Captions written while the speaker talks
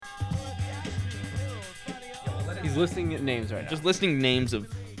He's listing names right now. Just listing names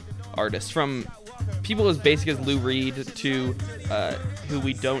of artists from people as basic as Lou Reed to who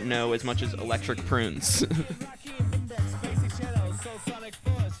we don't know as much as Electric Prunes.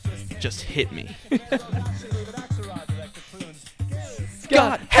 Just hit me.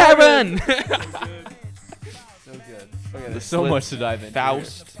 Scott Heron! So good. Okay, there's so much to dive into.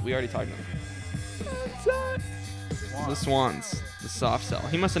 Faust. We already talked about it. The Swans. The soft cell.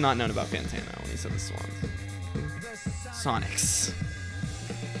 He must have not known about Fantana when he said the Swans. Sonics.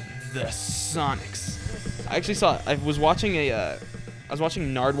 The Sonics. I actually was watching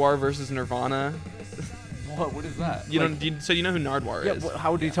Nardwuar versus Nirvana. What is that? So you know who Nardwuar is?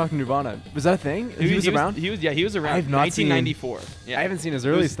 How did he talk to Nirvana? Was that a thing? He was around? He was around. I have not 1994. Yeah. I haven't seen his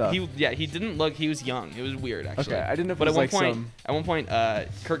early stuff. He didn't look. He was young. It was weird, actually. Okay, I didn't know if but it was at one point,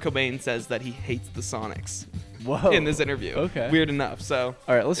 Kurt Cobain says that he hates the Sonics. Whoa. In this interview. Okay. Weird enough. So.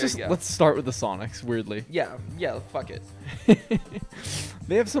 All right, let's start with the Sonics. Weirdly. Yeah. Fuck it.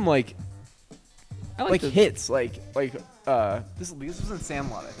 They have some I like hits this was in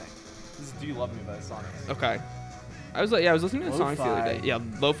Sandlot, I think. This is "Do You Love Me" by the Sonics. Okay. I was listening to the songs the other day. Yeah,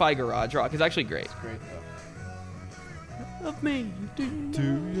 lo-fi garage rock is actually great. It's great though. Love me, do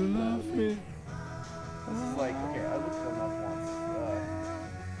you love me? This is okay, I looked them up once.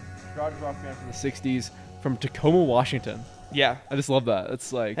 Garage rock band from the '60s from Tacoma, Washington. Yeah. I just love that.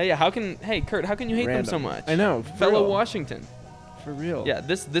 It's like, hey Kurt, how can you hate them so much? I know, fellow Washington. For real. Yeah,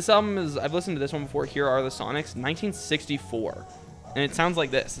 this album is, I've listened to this one before. Here Are the Sonics, 1964, and it sounds like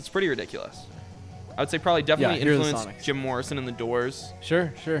this. It's pretty ridiculous. I would say probably definitely influenced Jim Morrison and the Doors.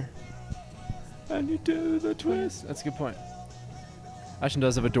 Sure. And you do the twist. That's a good point. Ashton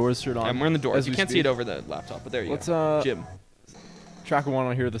does have a Doors shirt on. I'm wearing the Doors. You can't see it over the laptop, but there you go. Jim. Track one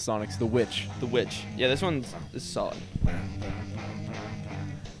on here, the Sonics, The Witch. The Witch. Yeah, this is solid.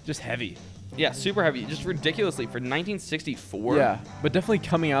 Just heavy. Yeah, super heavy. Just ridiculously for 1964. Yeah, but definitely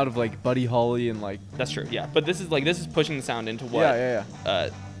coming out of Buddy Holly and That's true. Yeah, but this is pushing the sound into what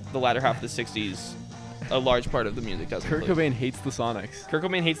the latter half of the 60s, a large part of the music does. Kurt Cobain hates the Sonics. Kurt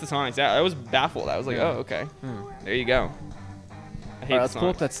Cobain hates the Sonics. Yeah, I was baffled. I was like, oh, okay. There you go. I hate let's pull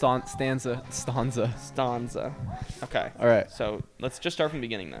up that stanza. Okay. All right. So let's just start from the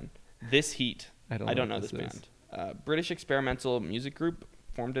beginning then. This Heat. I don't know this band. British experimental music group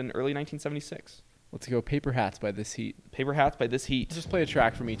formed in early 1976. Let's go Paper Hats by This Heat. Paper Hats by This Heat. Let's just play a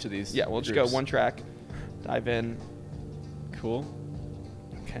track from each of these. Yeah, we'll just go one track. Dive in. Cool.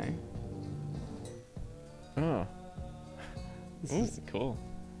 Okay. Oh. This is cool.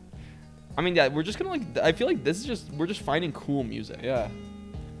 I mean, yeah, we're just gonna I feel like we're just finding cool music. Yeah.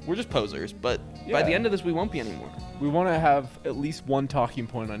 We're just posers, but by the end of this, we won't be anymore. We want to have at least one talking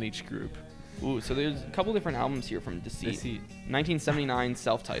point on each group. Ooh, so there's a couple different albums here from Deceit. 1979,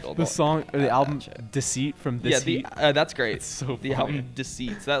 self-titled. The song, or the album Deceit from This Heat. That's great. It's so the album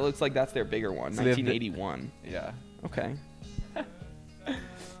Deceit. So that looks like that's their bigger one, so 1981. Yeah. Okay.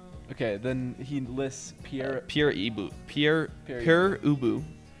 Okay, then he lists Pierre Ubu.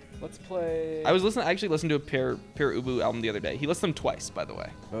 Let's play. I actually listened to a Pierre Ubu album the other day. He lists them twice, by the way.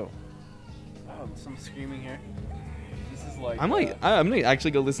 Oh, some screaming here. This is I'm gonna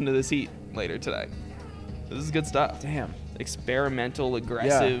actually go listen to This Heat later today. This is good stuff. Damn. Experimental,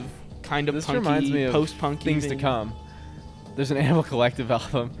 aggressive, kind of this punky, reminds me of post-punk things to come. There's an Animal Collective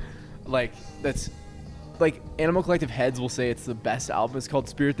album, that's. Animal Collective heads will say it's the best album. It's called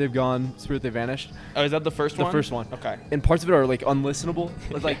Spirit They've Gone, Spirit They Vanished. Oh, is that the first one? The first one. Okay. And parts of it are unlistenable.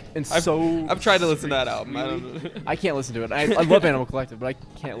 I've tried to listen to that album. I can't listen to it. I love Animal Collective, but I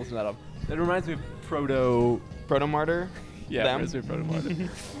can't listen to that album. It reminds me of Proto Martyr. Yeah, it reminds me of Proto Martyr.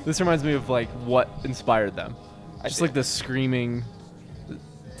 This reminds me of what inspired them. Just the screaming.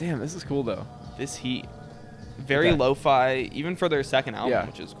 Damn, this is cool though. This Heat, very lo-fi, even for their second album,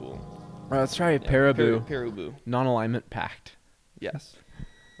 which is cool. All right, let's try Paribu. Paribu. Non-alignment pact. Yes.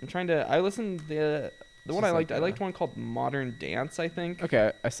 I listened the one I liked. I liked one called Modern Dance, I think.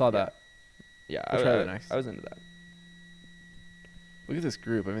 Okay, I saw that. Yeah, I'll try that next. I was into that. Look at this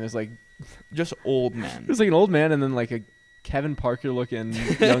group. I mean, there's just old men. There's an old man and then a Kevin Parker looking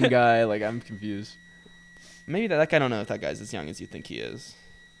young guy. I'm confused. Maybe that guy. I don't know if that guy's as young as you think he is.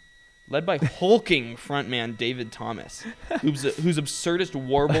 Led by hulking frontman David Thomas, whose absurdist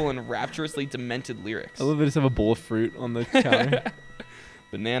warble and rapturously demented lyrics. I love they just have a bowl of fruit on the counter.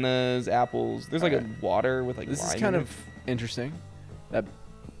 Bananas, apples. There's a water with this lime is kind in of interesting. That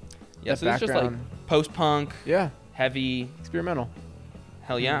so it's just post-punk. Yeah. Heavy. Experimental.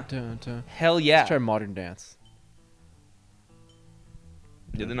 Hell yeah. Dun, dun. Hell yeah. Let's try Modern Dance.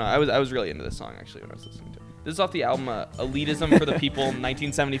 Yeah, no, I was really into this song actually when I was listening to it. This is off the album Elitism for the People,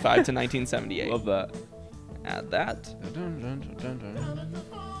 1975 to 1978. Love that. Add that.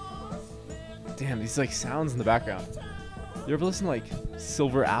 Damn, these like sounds in the background. You ever listen to like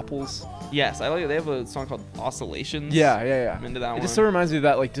Silver Apples? Yes, I like it. They have a song called Oscillations. Yeah. I'm into that one. It just sort of reminds me of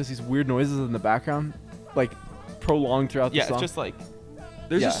that, like just these weird noises in the background, like prolonged throughout the song. Yeah, it's just like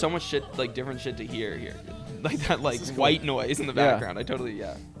there's just Yeah. so much shit, like different shit to hear here. Like that, like This is white cool. noise in the Yeah. background. I totally,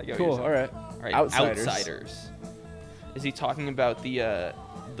 yeah. I get what Cool. you're saying. All right. All right. Outsiders. Outsiders. Is he talking about the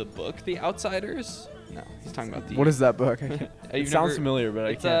book, The Outsiders? No, he's talking about the. What is that book? I can't- You've it sounds never- familiar, but I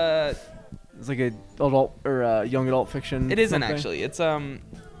It's can't. It's like a adult or young adult fiction. It isn't something. actually. It's I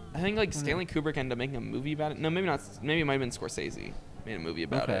think like Stanley Kubrick ended up making a movie about it. No, maybe not. Maybe it might have been Scorsese made a movie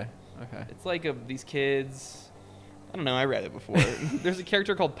about it. Okay. It's like these kids. I don't know. I read it before. There's a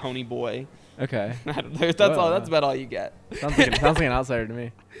character called Pony Boy. Okay. That's Whoa. all. That's about all you get. Sounds like an outsider to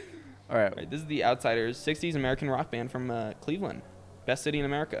me. All right. Right, this is the Outsiders, 60s American rock band from Cleveland, best city in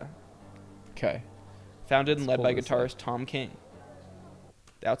America. Okay. Founded and Let's led by pull this up. guitarist Tom King.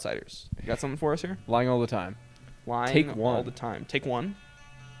 The Outsiders. You got something for us here? Lying all the time. Lying Take all one. the time. Take one.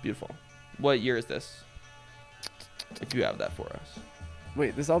 Beautiful. What year is this? If you have that for us.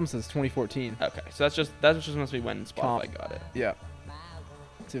 Wait, this album says 2014. Okay, so that's just must be when Spotify Comp. got it. Yeah.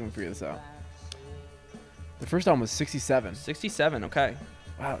 Let's see if we can figure this out. The first album was 67. 67. Okay,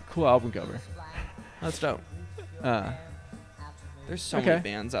 Wow, cool album cover. that's dope. There's so Okay. many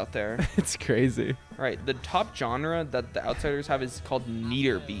bands out there. It's crazy. Right, the top genre that the Outsiders have is called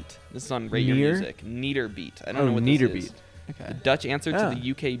Neater Beat. This is on Radio Near? Music. Neater Beat. I don't know what Neater this is. Beat. The Okay. Dutch answer Ah. to the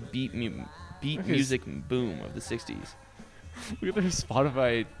UK beat Okay, music boom of the 60s. Look at their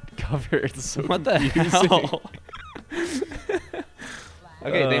Spotify cover. It's so What the confusing. hell?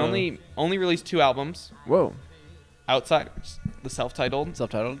 Okay, they only released 2 albums. Whoa. Outsiders, the self-titled,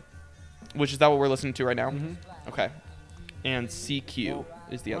 Self-titled. which is that what we're listening to right now? Mhm. Okay. And CQ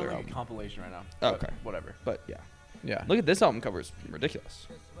is the other We're on, like, album. a compilation right now. Oh, but okay. Whatever. But yeah. Yeah. Look at this album cover. It's ridiculous.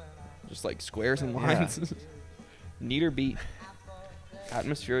 Just like squares and lines. Neater Beat.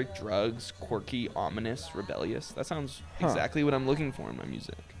 Atmospheric, drugs, quirky, ominous, rebellious. That sounds Huh. exactly what I'm looking for in my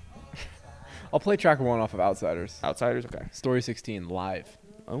music. I'll play track 1 off of Outsiders. Outsiders, okay. Story 16 live.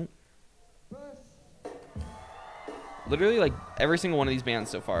 Oh. Literally, like, every single one of these bands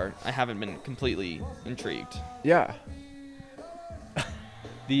so far, I haven't been completely intrigued. Yeah.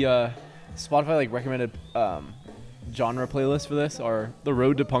 The Spotify like recommended genre playlists for this are The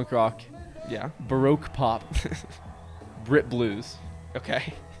Road to Punk Rock, Yeah. Baroque Pop, Brit Blues.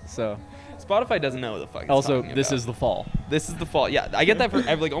 Okay. So Spotify doesn't know what the fuck it's also talking This about. Is the Fall. This is the fall. Yeah, I get that for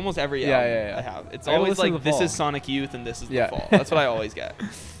like almost every Yeah, album yeah. I have. It's I gotta always listen to like The this Fall. is Sonic Youth and this is Yeah. the fall. That's what I always get.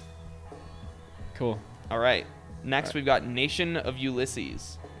 Cool. All right. Next, All right. we've got Nation of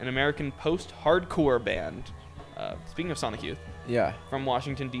Ulysses, an American post-hardcore band. Speaking of Sonic Youth, Yeah. from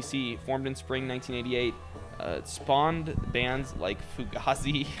Washington, D.C., formed in spring 1988. Spawned bands like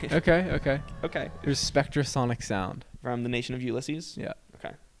Fugazi. Okay. Okay. There's Spectrasonic Sound. From the Nation of Ulysses? Yeah.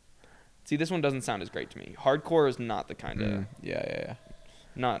 Okay. See, this one doesn't sound as great to me. Hardcore is not the kind of... Yeah.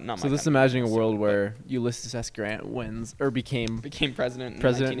 Not my So this kind imagining a of world music, where Ulysses S. Grant wins or became but became president in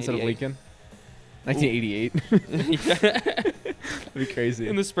president instead of 1988. Lincoln. 1988. Yeah. That'd be crazy.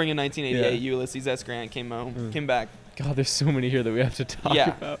 In the spring of 1988, Yeah. Ulysses S. Grant came back. God, there's so many here that we have to talk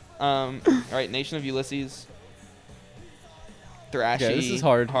Yeah. about. All right, Nation of Ulysses. Thrashy. Okay, this is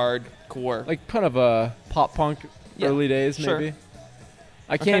hard. Hardcore. Like kind of a pop punk Yeah, early days, sure. maybe.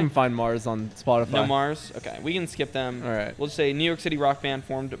 I can't Okay. even find Mars on Spotify. No Mars. Okay, we can skip them. All right. We'll just say New York City rock band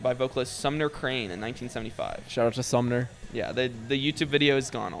formed by vocalist Sumner Crane in 1975. Shout out to Sumner. Yeah, the YouTube video is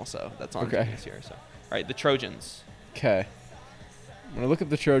gone also. That's on Okay. this year. So, all right, the Trojans. Okay. When I look at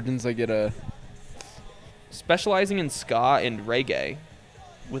the Trojans, I get a Specializing in ska and reggae,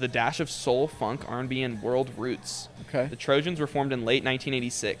 with a dash of soul, funk, R&B, and world roots. okay. The Trojans were formed in late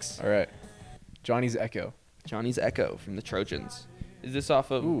 1986. All right. Johnny's Echo. Johnny's Echo from the Trojans. Is this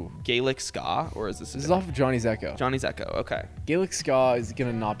off of Ooh. Gaelic ska or is this? This is off of Johnny's Echo. Johnny's Echo. Okay. Gaelic ska is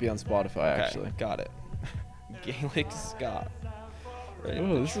gonna not be on Spotify Okay. actually. Got it. Gaelic ska. Right,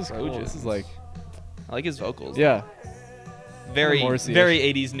 Oh, the this is cool. This Trojans. is like I like his vocals. yeah. Very Morrissey-ish. very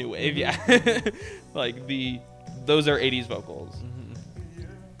 80s new wave. Yeah. Like those are 80s vocals.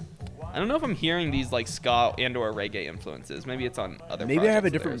 I don't know if I'm hearing these like ska and or reggae influences. Maybe it's on other. Maybe I have a projects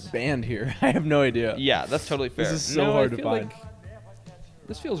of different theirs. band here. I have no idea. Yeah, that's totally fair. This is so No, I hard to feel find. like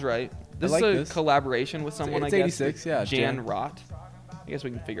this feels right. This like is a this. collaboration with someone. it's I guess. 86, yeah, Jan Jan. Rott. I guess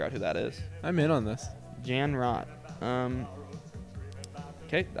we can figure out who that is. I'm in on this. Jan Rott.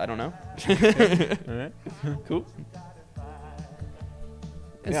 Okay, I don't know. All right. Cool.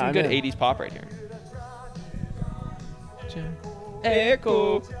 It's Yeah, some I'm good in. 80s pop right here.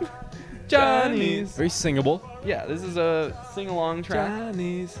 Echo. Johnny's. Very singable. Yeah, this is a sing-along track.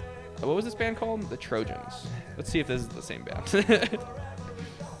 Johnny's. What was this band called? The Trojans. Let's see if this is the same band.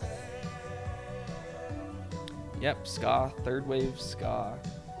 Yep, ska, third wave ska.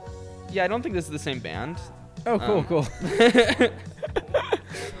 Yeah, I don't think this is the same band. Oh, cool, cool.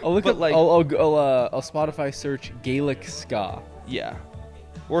 I'll look But, up. like- I'll Spotify search Gaelic ska. Yeah.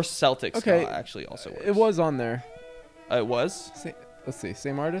 Or Celtic Okay. ska actually also works. It was on there. It was? Let's see.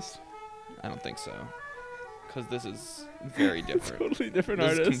 Same artist. I don't think so. Because this is very different. Totally different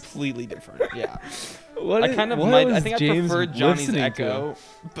This is artist. completely different. Yeah. What I is- kind of what might. was I think I James prefer Johnny's listening Echo,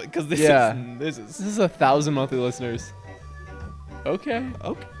 but because this Yeah. is This is 1,000 monthly listeners. Okay.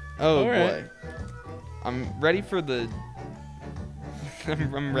 okay. Oh All boy, right. I'm ready for the.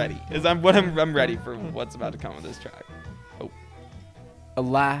 I'm ready. I'm ready for what's about to come with this track.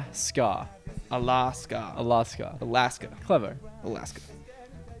 Alaska. Alaska. Alaska. Alaska. Clever. Alaska.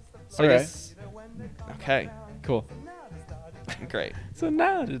 So All I right. guess. Okay. Cool. Great. So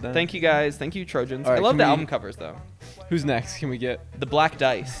now, Thank you guys. Thank you Trojans. All right, I love can the we- album covers though. Who's next? Can we get? The Black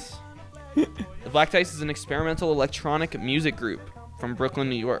Dice. The Black Dice is an experimental electronic music group from Brooklyn,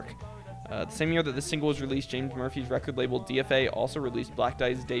 New York. The same year that this single was released, James Murphy's record label DFA also released Black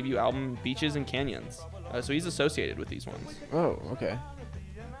Dice's debut album Beaches and Canyons. So he's associated with these ones. Oh, okay.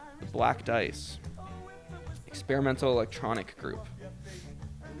 The Black Dice. Experimental electronic group.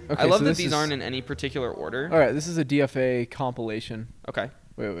 Okay. I love so that this these is- aren't in any particular order. All right. This is a DFA compilation. Okay.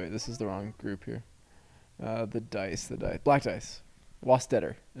 Wait. This is the wrong group here. The dice. Black Dice.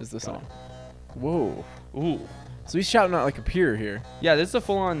 Wastetter is the song. Whoa. Ooh. So he's shouting out like a peer here. Yeah, this is a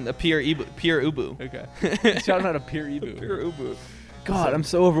full-on Pure Ubu. Okay. He's shouting out a peer Ebu. Pure Ubu. God, I'm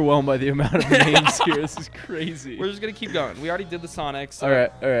so overwhelmed by the amount of names here. This is crazy. We're just going to keep going. We already did the Sonics. So All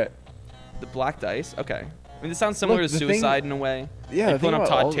right. The Black Dice. Okay. I mean, this sounds similar Look, to the Suicide thing- in a way. Yeah. Like the thing pulling up about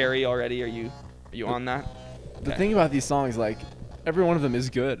Todd all- Terry already. Are you on that? The Okay. thing about these songs, like, every one of them is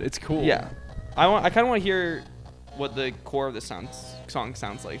good. It's cool. Yeah. I kind of want to hear what the core of the song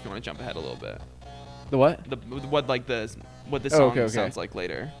sounds like. If you want to jump ahead a little bit. The what? What the Oh, song okay. sounds like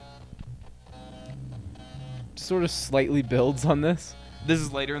later. Just sort of slightly builds on this. This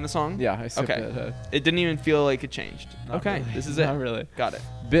is later in the song. Yeah, I skipped Okay. that. It didn't even feel like it changed. Not Okay. really. This is it. Not really. Got it.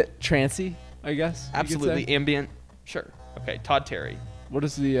 Bit trancy, I guess. you could Absolutely say. ambient. Sure. Okay. Todd Terry. What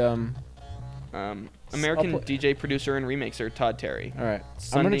is the American I'll DJ producer and remixer Todd Terry. All right. I'm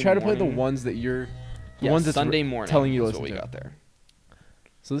Sunday gonna try to play the morning. ones that you're. The Yeah, ones that's Sunday morning. telling you to is listen what we to. got there.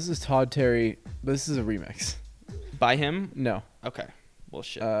 So this is Todd Terry, but this is a remix. By him. No. Okay. Well,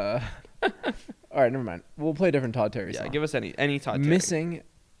 shit. All right, never mind. We'll play a different Todd Terry Yeah, song. give us any Todd Terry.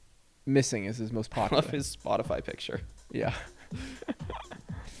 Missing is his most I popular. love his Spotify picture. Yeah.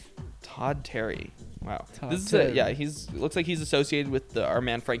 Todd Terry. Wow. Todd This is Terry. yeah. Looks like he's associated with our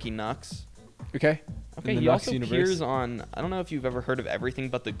man Frankie Knucks. Okay. Okay. In the He Knucks also universe. appears on. I don't know if you've ever heard of Everything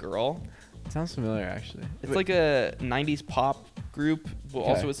But the Girl. Sounds familiar, actually. It's like a '90s pop group, but Okay.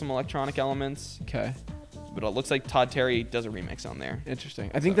 also with some electronic elements. Okay. But it looks like Todd Terry does a remix on there. Interesting.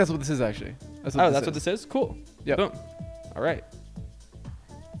 I think that's what this is actually. That's What this is. Cool. Yep. Boom. All right.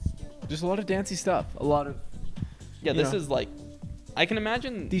 Just a lot of dancey stuff. A lot of. Yeah, You this know. is like, I can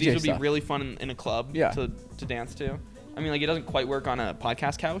imagine these DJ would be stuff. really fun in a club Yeah. to dance to. I mean, like, it doesn't quite work on a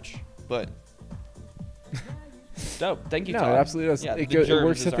podcast couch, but dope. Thank you, No, Todd. it absolutely does. Yeah, It The go- it Germs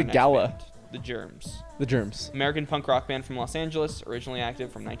works is at our the next gala. band. The Germs. The Germs. American punk rock band from Los Angeles, originally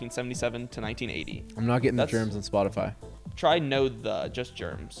active from 1977 to 1980. I'm not getting That's- the Germs on Spotify. Try just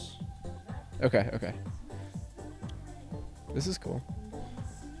Germs. Okay. This is cool.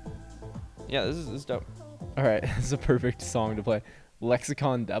 Yeah, this is dope. All right, this is a perfect song to play.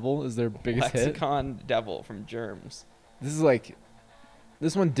 Lexicon Devil is their biggest hit. Lexicon Devil from Germs. This is like,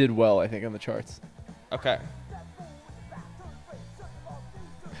 this one did well, I think, on the charts. Okay.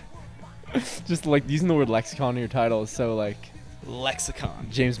 Just like using the word lexicon in your title is so like Lexicon.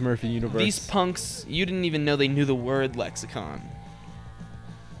 James Murphy universe. These punks, you didn't even know they knew the word lexicon.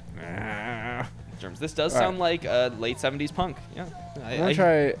 Germs. This does All right. sound like a late 70s punk. Yeah. I want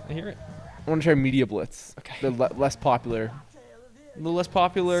to I hear it. try Media Blitz. Okay. They're less popular. A little less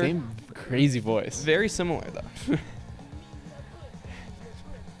popular. Same crazy voice. Very similar, though.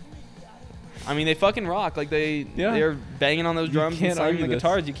 I mean, they fucking rock. Like, they're banging on those You drums and can't slamming the argue this.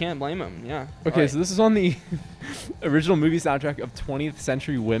 guitars. You can't blame them. Yeah. Okay, All so this is on the original movie soundtrack of 20th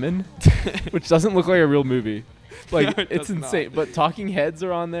Century Women, which doesn't look like a real movie. Like, No, it it's does not. insane. But Talking Heads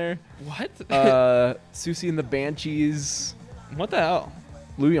are on there. What? Susie and the Banshees. What the hell?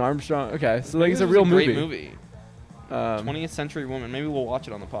 Louis Armstrong. Okay, so like Maybe it's a this is real great movie. movie. 20th Century Woman. Maybe we'll watch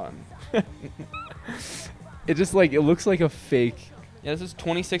it on the pod. It just like it looks like a fake Yeah, this is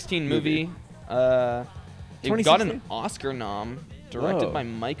 2016 movie. It got an 2016? Oscar nom, directed Whoa. by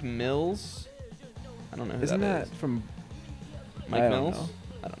Mike Mills. I don't know who Isn't that that is. from? Mike I don't Mills? know.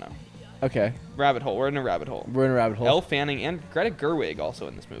 I don't know. Okay, Rabbit hole. We're in a rabbit hole. we're in a rabbit hole. Elle Fanning and Greta Gerwig also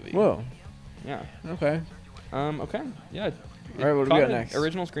in this movie. Whoa. Yeah. Okay. Okay. Yeah. All right, what do we Caught got an next?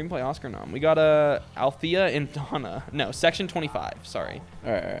 Original screenplay Oscar nom. We got Althea and Donna. No, Section 25. Sorry.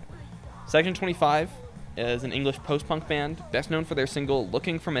 All right. Section 25 is an English post-punk band best known for their single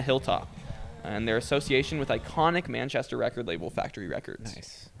 "Looking from a Hilltop" and their association with iconic Manchester record label Factory Records.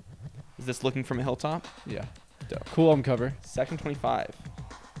 Nice. Is this "Looking from a Hilltop"? Yeah. Dope. Cool album cover. Section 25,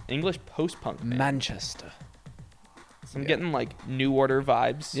 English post-punk band. Manchester. So I'm Yeah. getting like New Order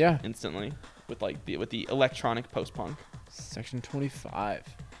vibes. Yeah. Instantly with like the electronic post-punk. Section 25.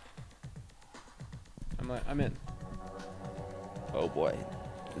 I'm in. Oh boy,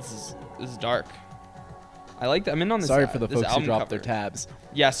 this is dark. I like that. I'm in on this. Sorry for the this folks who album dropped their cover. tabs.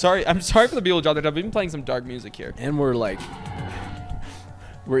 Yeah, sorry. I'm sorry for the people who dropped their tabs. We've been playing some dark music here. And we're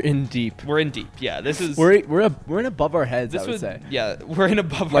in deep. We're in deep. Yeah, this is. We're in above our heads, This I would was. say. Yeah, we're in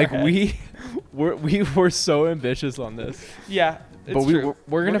above. Like our heads. we were so ambitious on this. Yeah, it's But true.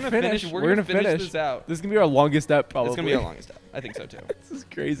 we're gonna finish. We're gonna finish this out. This is gonna be our longest step, probably. It's gonna be our longest step. I think so too. This is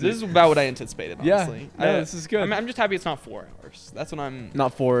crazy. This is about what I anticipated. Yeah. Honestly. No, this is good. I'm just happy it's not 4 hours. That's what I'm.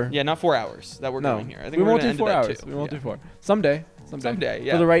 Not 4. Yeah, not 4 hours that we're No. going here. I think we we're won't gonna do end 4 it at hours. 2. We won't Yeah. do 4. Someday. Someday,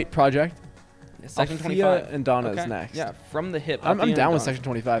 yeah. For the right project. Yeah, Section Althea 25 and Donna okay. is next. Yeah, from the hip. I'm Althea down and with Donna. Section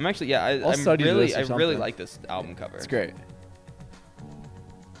 25. I'm actually I'll study this or I really something. like this album cover. It's great.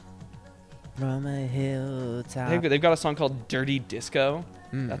 From a hilltop. They've got a song called Dirty Disco.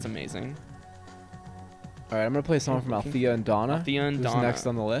 Mm. That's amazing. All right, I'm gonna play a song from Althea and Donna. Althea and Who's Donna. next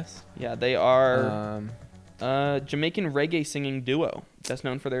on the list? Yeah, they are Um, Jamaican reggae singing duo. Best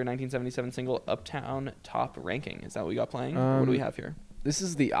known for their 1977 single Uptown Top Ranking. Is that what we got playing? What do we have here? This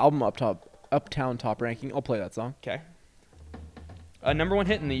is the album Uptown Top Ranking. I'll play that song. Okay. Number 1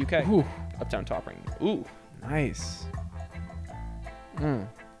 hit in the UK. Ooh, Uptown Top Ranking. Ooh. nice. Mm.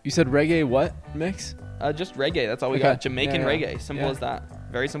 You said reggae what mix? Just reggae. That's all we Okay. got. Jamaican Yeah, yeah. reggae. Simple Yeah. as that.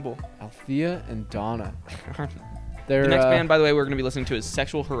 Very simple. Althea and Donna. They're, The next band, by the way, we're going to be listening to is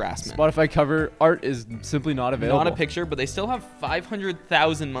Sexual Harassment. Spotify cover art is simply not available. Not a picture, but they still have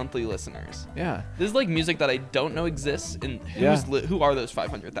 500,000 monthly listeners. Yeah, This is like music that I don't know exists. And Yeah. who are those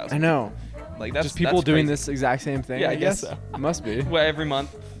 500,000? I know. Like that's Just people that's doing crazy. this exact same thing. Yeah, I I guess guess so. It must be. Well, every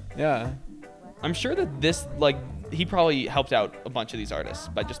month. Yeah. I'm sure that this he probably helped out a bunch of these artists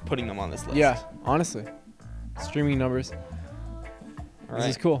by just putting them on this list. Yeah. Honestly, streaming numbers. All This right.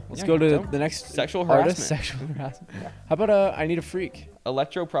 is cool. Let's Yeah, go to dope. the next Sexual artist. Harassment. Sexual harassment. How about I Need a Freak?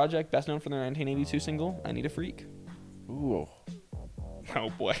 Electro Project, best known for their 1982 single "I Need a Freak." Ooh. Oh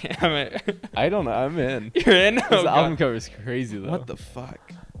boy, I don't know. I'm in. you're in. This Oh, album God. cover is crazy though. What the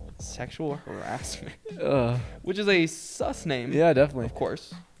fuck? Sexual Harassment, Ugh. which is a sus name. Yeah, definitely. Of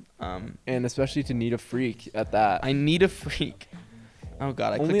course. And especially to need a freak at that. I Need a Freak. Oh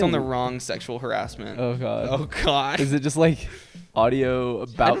god, I Only clicked on a- the wrong sexual harassment. Oh god. Oh god. Is it just like audio I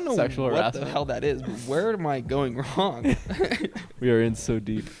about don't know sexual what harassment? the hell that is, but where am I going wrong? We are in so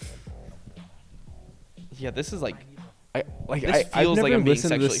deep. Yeah, this is like I've This feels never like I'm being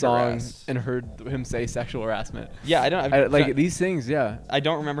listened to this sexually song harassed. and heard him say sexual harassment. yeah, I don't Like these things, yeah. I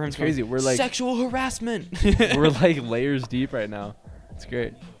don't remember him. It's crazy. We're like sexual harassment. we're like layers deep right now. It's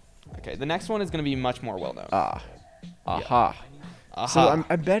great. Okay, the next one is going to be much more well known. Aha. So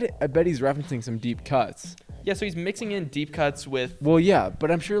I bet he's referencing some deep cuts. Yeah, so he's mixing in deep cuts with. Well, yeah, but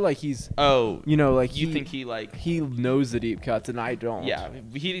I'm sure like he's Oh, like you think he like? he knows the deep cuts and I don't. Yeah,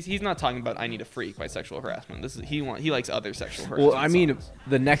 he's not talking about "I Need a Freak" by Sexual Harassment. This is he likes other sexual harassment. Well, I mean songs.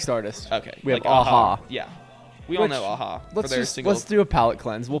 the next artist. Okay, We have like Aha. Yeah, we all Which- know Aha. for Let's their just single. let's do a palette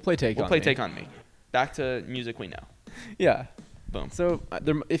cleanse. We'll play Take We'll On play Me. Take On Me. Back to music we know. Yeah. Boom. So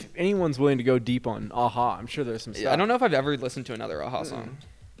if anyone's willing to go deep on Aha, I'm sure there's some stuff. I don't know if I've ever listened to another Aha song.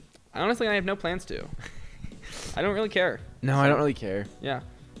 Honestly, I have no plans to. I don't really care. No, I don't really care. Yeah.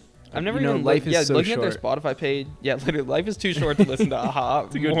 I've never You know, even life is so looking at their short. Spotify page. Yeah, literally, life is too short to listen to Aha.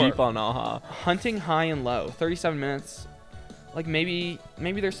 To go more. deep on Aha. Hunting High and Low, 37 minutes. Like maybe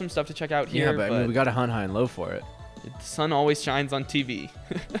there's some stuff to check out Yeah, here. but I mean, we got to hunt high and low for it. The sun always shines on TV.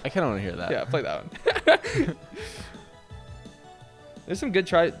 I kind of want to hear that. Yeah, play that one. There's some good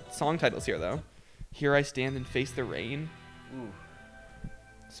song titles here though. Here I Stand and Face the Rain. Ooh.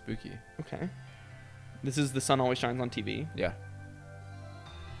 Spooky. Okay. This is The Sun Always Shines on TV. Yeah.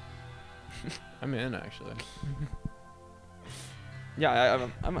 I'm in actually. Yeah,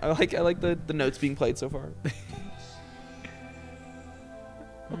 I like the notes being played so far.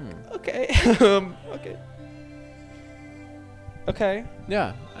 Okay. Okay. Okay.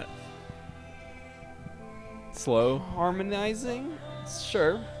 Yeah. Slow. Harmonizing?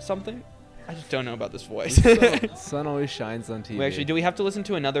 Sure. Something. I just don't know about this voice. Sun always shines on TV. Wait, actually, do we have to listen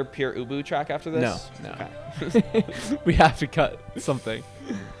to another Pure Ubu track after this? No. Okay. We have to cut something.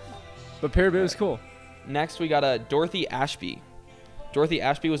 But Parabit was cool. Next, we got Dorothy Ashby. Dorothy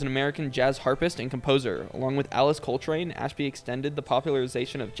Ashby was an American jazz harpist and composer. Along with Alice Coltrane, Ashby extended the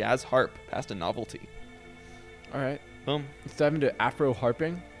popularization of jazz harp past a novelty. All right. Boom. Let's dive into Afro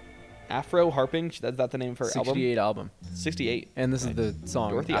Harping. Afro Harping, is that the name of her 68 album. 68. And this is the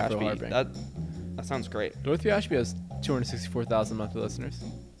song, Dorothy Afro Ashby. Harping. That sounds great. Dorothy Ashby has 264,000 monthly listeners.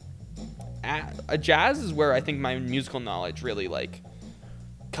 Jazz is where I think my musical knowledge really, like,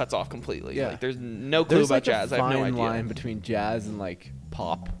 cuts off completely. Yeah. Like, there's no clue There's about like jazz. a I have no fine idea. line between jazz and like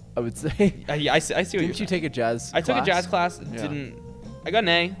pop, I would say. Yeah, I see what Didn't you take a jazz I class? took a jazz class. Yeah. I got an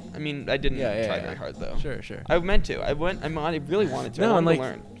A. I mean, I didn't Yeah, try very hard, though. Sure. I meant to. I really wanted to. No, I and wanted to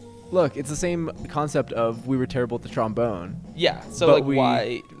like, learn. look, it's the same concept of we were terrible at the trombone. Yeah, so but like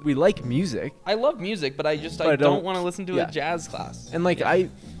why? We like music. I love music, but I But don't want to listen to yeah. a jazz class. And like Yeah.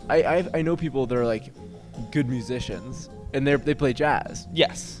 I know people that are like good musicians and they play jazz.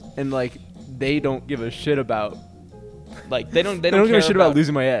 Yes. And like they don't give a shit about Like they don't give care a shit about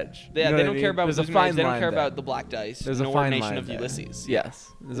losing my edge. Yeah, You know they what don't I care mean? about There's a losing my edge. fine They don't line care there. about the Black Dice. There's a nor fine Nation line of there. Ulysses. Yes.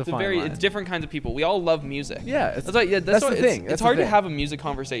 There's a It's fine line. It's different kinds of people. We all love music. Yeah, it's- That's why. Yeah, that's why the it's, thing. It's That's the hard to thing. have a music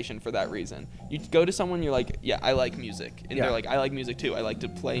conversation for that reason. You go to someone, you're like, yeah, I like music, and Yeah. they're like, I like music too. I like to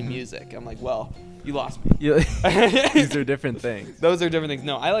play Mhm. music. I'm like, well, you lost me. These are different things. Those are different things.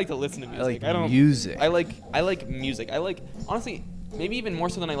 No, I like to listen to music. I like don't. music. I like music. I like, honestly, maybe even more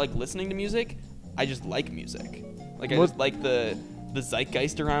so than I like listening to music. I just like music. Like I What- just like the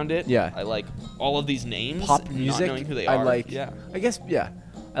zeitgeist around it. Yeah. I like all of these names. Pop not music. knowing who they I are. like. Yeah. I guess. Yeah.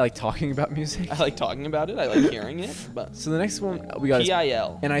 I like talking about music. I like talking about it. I like hearing it. But So the next one we got is,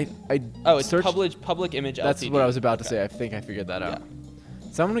 PIL. and I Oh, it's searched. public image LTD. That's what I was about to Okay. say. I think I figured that out. Yeah.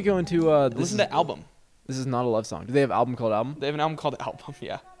 So I'm gonna go into this. Listen to album. This is not a love song. Do they have an album called Album? They have an album called Album.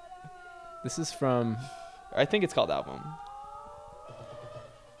 Yeah. This is from. I think it's called Album.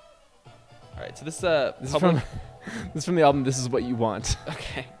 All right. So this This is public. from. This is from the album. This is what you want.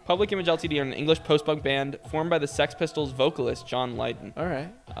 Okay. Public Image LTD are an English post-punk band formed by the Sex Pistols vocalist John Lydon. All right.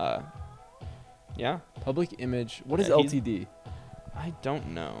 Yeah. Public Image. What is Yeah, he's- LTD? I don't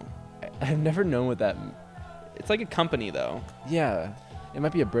know. I've never known what that. It's like a company though. Yeah, it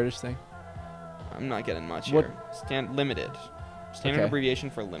might be a British thing. I'm not getting much What- here. Limited. Standard Okay. abbreviation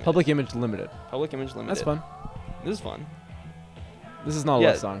for limited. Public Image Limited. Public Image Limited. That's fun. This is fun. This is not a Yeah,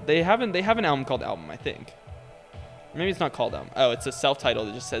 love song. they have an album called Album, I think. Maybe it's not called Album. Oh, it's a self-titled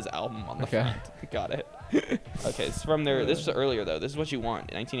that just says Album on the Okay. front. Got it. Okay, it's from their. This was earlier though. This is What You Want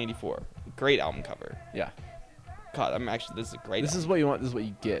in 1984. Great album cover. Yeah. God, this is a great. This is what you want. This is what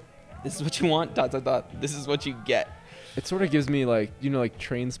you get. This is what you want. ... This is what you get. It sort of gives me like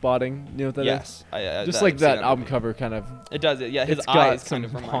Train Spotting. You know what that is? Yes, Just I've like seen that album movie. cover kind of. It does it. Yeah, his It's got eyes some kind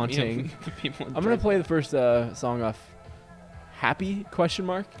of remind haunting. me of people. in I'm gonna Train. play the first song off. Happy ?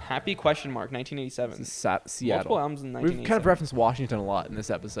 Happy ? 1987. This is Seattle. Multiple albums in 1987. We've kind of referenced Washington a lot in this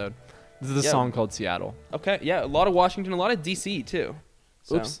episode. This is a Yeah. song called Seattle. Okay, yeah, a lot of Washington, a lot of DC too.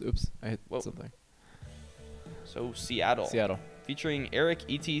 So, Oops, I hit Whoa. something. So Seattle. Seattle. Featuring Eric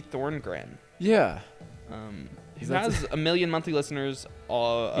E.T. Thorngren. Yeah. Who That's- has 1 million monthly listeners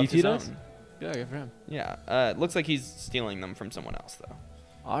of E.T. his does? own. Yeah, good for him. Yeah, it looks like he's stealing them from someone else though.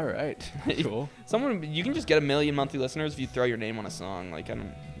 All right. Cool. You can just get 1 million monthly listeners if you throw your name on a song. Like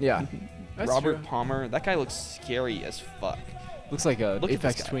Yeah. That's Robert true. Palmer. That guy looks scary as fuck. Looks like a Look at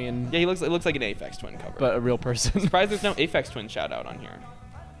this Aphex guy. Twin, Yeah, it looks like an Aphex Twin cover. but a real person. Surprised there's no Aphex Twin shout out on here.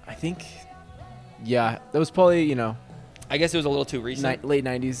 I think. Yeah, that was probably I guess it was a little too recent. late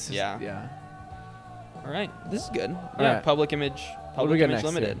 '90s. Yeah. Yeah. All right, this is good. All Yeah. right, Public Image. What do Public we got Image next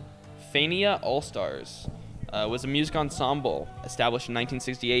Limited. Fania All Stars was a music ensemble established in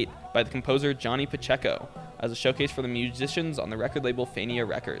 1968 by the composer Johnny Pacheco as a showcase for the musicians on the record label Fania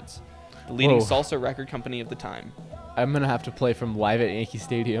Records, the leading Whoa. salsa record company of the time. I'm gonna have to play from live at Yankee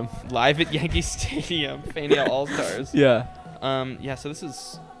Stadium. Live at Yankee Stadium, Fania All Stars. Yeah. Yeah. So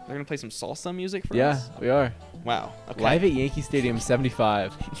they're gonna play some salsa music for Yeah, us. we are Wow. Okay. live at Yankee Stadium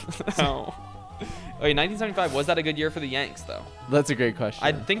 '75. Oh. Wait, 1975, was that a good year for the Yanks, though? That's a great question.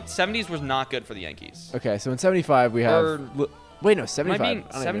 I think 70s was not good for the Yankees. Okay, so in '75 we have. Or- Wait, no, Might '75. be I don't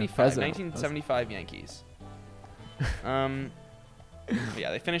even know. 75, President. 1975 Yankees.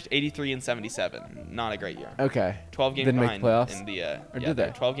 Yeah, they finished 83 and 77. Not a great year. Okay. 12 games Didn't make behind playoffs? in the. Or yeah, did they're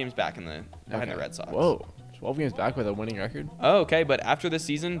they? 12 games back behind Okay. the Red Sox. Whoa. 12 games back with a winning record. Oh, okay. But after this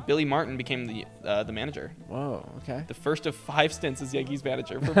season, Billy Martin became the manager. Whoa. Okay. The first of 5 stints as Yankees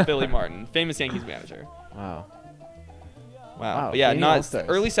manager for Billy Martin, famous Yankees manager. Wow. Wow. But yeah, not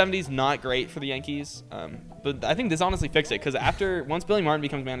early 70s, not great for the Yankees. But I think this honestly fixed it because once Billy Martin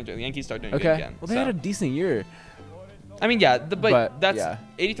becomes manager, the Yankees start doing good again. Well, they had a decent year. I mean, yeah, but that's yeah.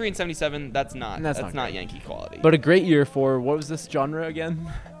 83 and 77. That's not Yankee quality. But a great year for what was this genre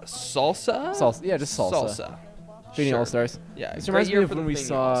again? Salsa. Salsa. Yeah, just salsa. Salsa. Fading All Stars. Yeah. This reminds me of when we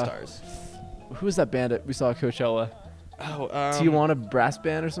saw. All-Stars. Who was that band that we saw at Coachella? Oh, Tijuana Brass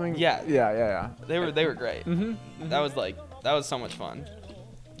Band or something? Yeah. Yeah. They were great. Mm-hmm. That was so much fun.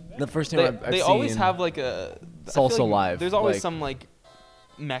 The first time I've they seen always have like a Salsa Live. There's always some like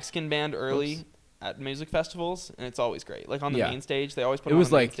Mexican band early at music festivals, and it's always great. Like on the main stage, they always put it on the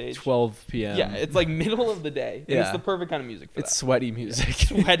main stage. 12 p.m. Yeah, it's like middle of the day. And it's the perfect kind of music for that. It's sweaty music.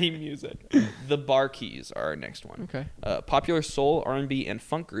 Sweaty music. The Bar Keys are our next one. Okay. Popular soul, R&B, and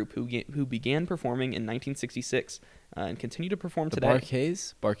funk group who began performing in 1966 and continue to perform today.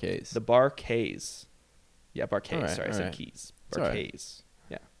 Bar-Kays? The Bar-Kays. Yeah, Bar-Kays. Right, sorry, I said keys. Bar-Kays.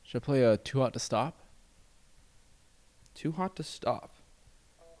 Yeah. Should I play Too Hot to Stop? Too Hot to Stop.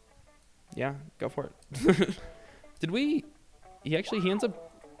 Yeah, go for it. He ends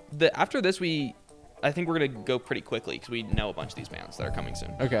up after this I think we're going to go pretty quickly because we know a bunch of these bands that are coming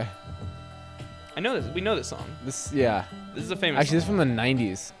soon. Okay. We know this song. This is a famous Actually, song. this is from the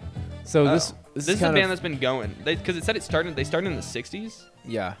 90s. So this is a band that's been going. Because they started in the 60s.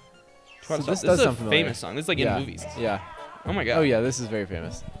 Yeah. So this is a famous song. This is like in movies. Yeah. Oh my god. Oh yeah, this is very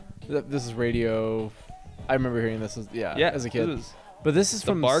famous. This is radio. I remember hearing this as a kid. But this is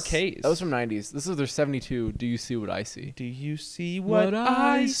from Bar-Kays. That was from 90s. This is their 72. Do you see what I see? Do you see what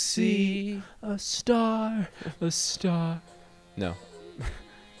I see? A star, a star. No.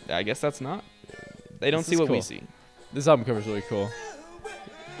 I guess that's not. They don't see what we see. This album cover is really cool.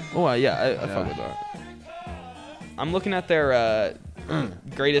 Oh yeah, I fuck with that. I'm looking at their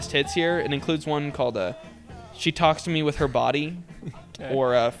greatest hits here. It includes one called "She Talks to Me with Her Body,"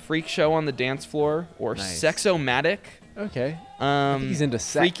 or "Freak Show on the Dance Floor," or "Sexomatic." Okay. I think he's into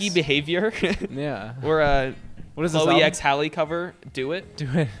sex. Freaky Behavior. Yeah. Or what is this Chloe X Halle cover, Do It. Do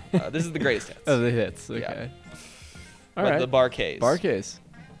It. This is the greatest hits. Oh, the hits. Okay. Yeah. All right. The Bar-Kays. Bar-Kays.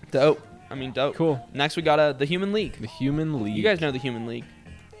 Dope. I mean, dope. Cool. Next, we got the Human League. The Human League. You guys know the Human League.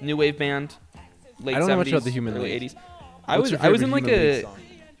 New wave band. Late 70s, I don't know much about the Human early League. 80s. I was in like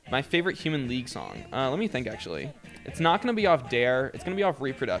my favorite Human League song. Let me think actually. It's not gonna be off Dare. It's gonna be off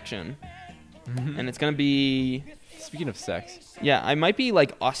Reproduction. And it's gonna be. Speaking of sex. Yeah, I might be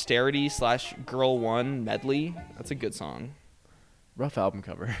like Austerity / Girl One medley. That's a good song. Rough album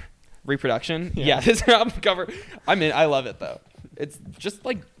cover. Reproduction. Yeah, this album cover. I love it though. It's just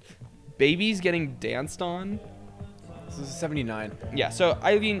like babies getting danced on. This is 79. Yeah, so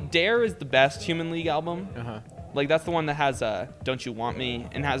I mean, Dare is the best Human League album. Like that's the one that has "Don't You Want Me"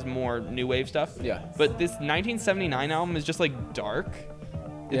 and has more new wave stuff. Yeah. But this 1979 album is just like dark.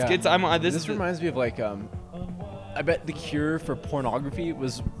 This reminds me of like I bet The Cure for pornography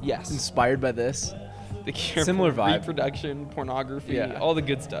was inspired by this. The Cure Similar for vibe. Reproduction, pornography, all the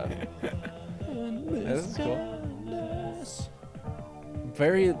good stuff. This is cool.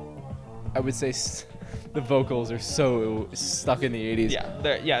 Very, I would say, the vocals are so stuck in the 80s.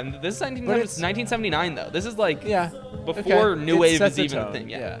 Yeah. And this is 1979 though. This is like before new wave is even a thing.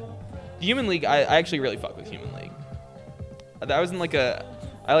 Yeah. The Human League, I actually really fuck with Human League. I was in like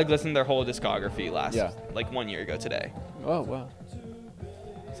I listened to their whole discography like 1 year ago today. Oh wow.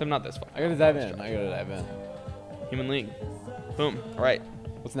 So I'm not this far. I gotta dive in. Human League. Boom. All right.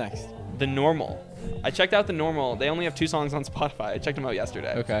 What's next? The Normal. I checked out The Normal. They only have 2 songs on Spotify. I checked them out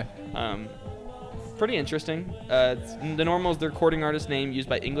yesterday. Okay. Pretty interesting. The Normal is the recording artist name used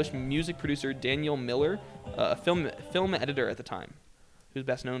by English music producer Daniel Miller, a film editor at the time, who's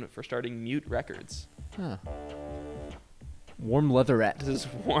best known for starting Mute Records. Huh. Warm Leatherette. This is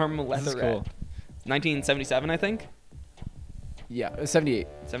Warm Leatherette. This is cool. 1977, I think. Yeah, 78.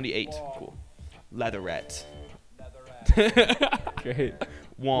 78. Cool. Leatherette. Great.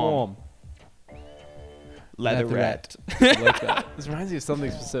 Warm. Leatherette. I like that. This reminds me of something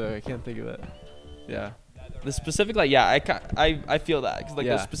specific. I can't think of it. Yeah. The specific, I feel that because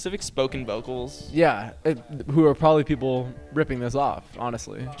those specific spoken vocals. Yeah, who are probably people ripping this off,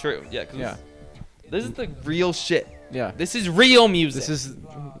 honestly. True. Yeah. This is the real shit. Yeah. This is real music.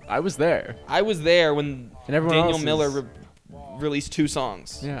 I was there. I was there when Daniel Miller released 2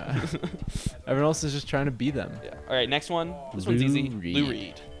 songs. Yeah. Everyone else is just trying to be them. Yeah. All right, next one. This one's easy.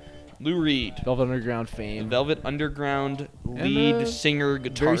 Lou Reed. Velvet Underground fame. Velvet Underground lead singer,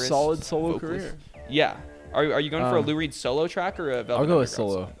 guitarist. Very solid solo vocalist. career. Yeah. Are you going for a Lou Reed solo track or a Velvet I'll go with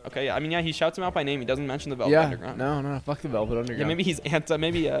Underground solo. song? Okay, yeah. I mean, yeah, he shouts him out by name. He doesn't mention the Velvet Yeah, Underground. no, fuck the Velvet Underground. Yeah, maybe he's anti.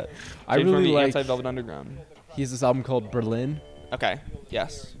 Maybe I James really Murphy like. anti-Velvet Underground. He has this album called Berlin. Okay.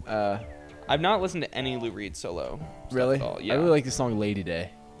 Yes. I've not listened to any Lou Reed solo. Stuff Really? At all. Yeah. I really like the song Lady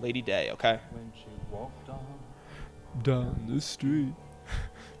Day. Lady Day. Okay. Down the street.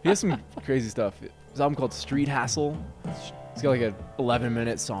 He has some crazy stuff. His album called Street Hassle. It's got like a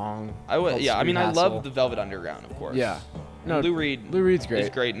 11-minute song. Yeah. I mean, I Hassle. love the Velvet Underground, of course. Yeah. No, Lou Reed's great. Is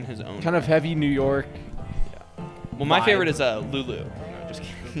great in his own. Kind of heavy New York. Yeah. Well, my vibe. favorite is Lulu. No, just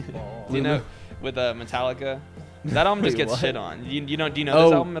kidding. Do you know with Metallica? That album just Wait, gets what? shit on. Do you know this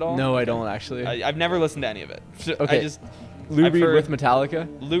album at all? No, I don't actually. I've never listened to any of it. Okay. Lou I've Reed heard with Metallica?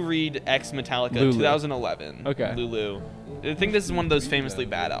 Lou Reed x Metallica, Lulu. 2011. Okay. Lulu. I think this is one of those famously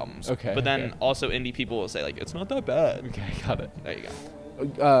bad albums. Okay, But then okay. also indie people will say like it's not that bad. Okay, got it. There you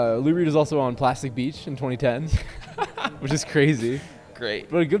go. Lou Reed is also on Plastic Beach in 2010, which is crazy. Great.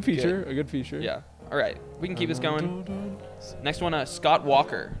 But a good feature. A good feature. Yeah. All right. We can keep this going. Next one, Scott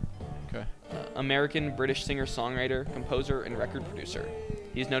Walker. Okay. American British singer, songwriter, composer, and record producer.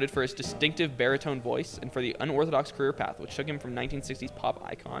 He is noted for his distinctive baritone voice and for the unorthodox career path, which took him from 1960s pop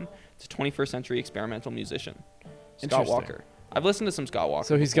icon to 21st century experimental musician. Scott Interesting. Walker. I've listened to some Scott Walker.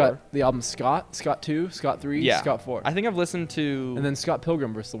 So he's before. got the album Scott 2, Scott 3, Yeah. Scott 4. I think I've listened to And then Scott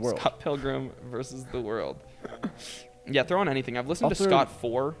Pilgrim vs. the World. Scott Pilgrim versus the World. Yeah, throw on anything. I've listened I'll to throw- Scott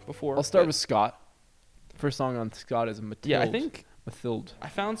 4 before. I'll start but- with Scott. First song on Scott is Mathilde. Yeah, I think Mathilde. I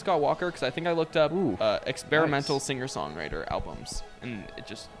found Scott Walker because I think I looked up Ooh, experimental nice. singer-songwriter albums, and it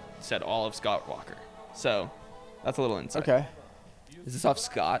just said all of Scott Walker. So that's a little insight. Okay. Is this off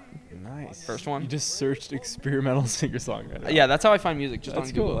Scott? Nice. First one? You just searched experimental singer-songwriter. Yeah, that's how I find music. Just That's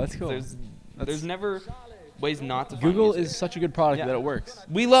on cool, Google. that's cool. There's never ways not to find Google music. is such a good product Yeah. that it works.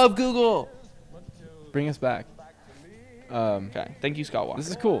 We love Google. Bring us back. Okay, thank you, Scott Walker. This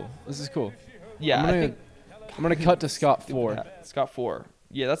is cool. This is cool. yeah, I'm gonna cut to Scott 4. Scott 4.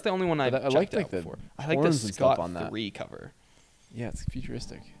 Yeah, that's the only one I've But I checked like, out like, the before. I like the horns and stuff Scott on that. 3 cover. Yeah, it's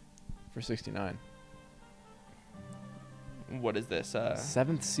futuristic. For 69. What is this?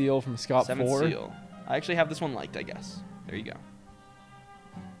 Seventh Seal from Scott Seventh 4. Seal. I actually have this one liked, I guess. There you go.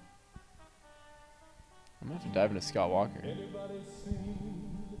 I'm gonna have to dive into Scott Walker.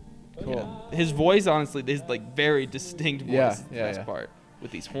 Cool. Yeah. His voice, honestly, his like very distinct voice Yeah, is the yeah, best yeah. part.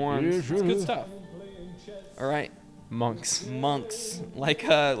 With these horns. It's good stuff. All right. Monks. Monks. Like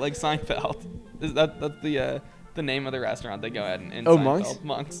Seinfeld. That's the name of the restaurant they go at in Oh, Seinfeld. Monks?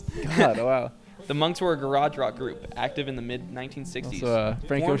 Monks. God, oh wow. The Monks were a garage rock group active in the mid-1960s. Also,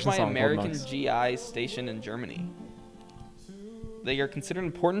 Frank formed Ocean by song called American Monks. GIs stationed in Germany. They are considered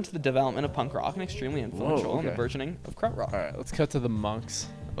important to the development of punk rock and extremely influential in the okay. burgeoning of krautrock. All right, let's cut to the Monks.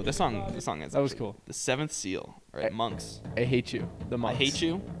 Oh, this song is That was actually cool. The Seventh Seal. All right, Monks. I hate you. The Monks. I hate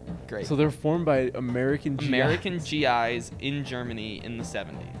you. Great. So they're formed by American GIs. American GIs in Germany in the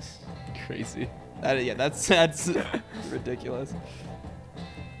 70s. Crazy. That's ridiculous.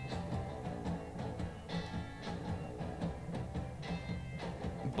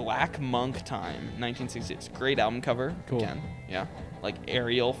 Black Monk Time, 1966. Great album cover. Cool. Again. Yeah. Like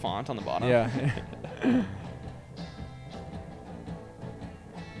Arial font on the bottom. Yeah.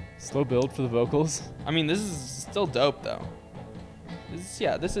 Slow build for the vocals. I mean, this is still dope though.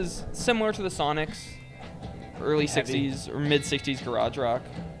 This is similar to the Sonics, early Heavy. 60s or mid 60s garage rock.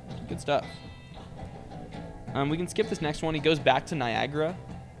 Good stuff. We can skip this next one. He goes back to Niagara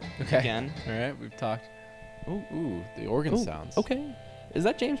Okay. again. All right, we've talked. Ooh, the organ Ooh, sounds. Okay. Is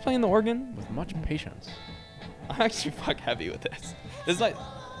that James playing the organ? With much patience. I'm actually fuck heavy with this. This is like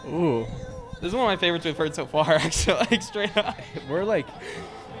Ooh. this is one of my favorites we've heard so far. Actually, like straight up. We're like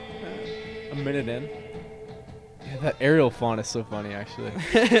a minute in. Yeah, that Arial font is so funny, actually.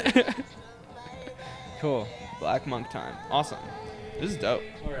 Cool. Black Monk Time. Awesome. This is dope.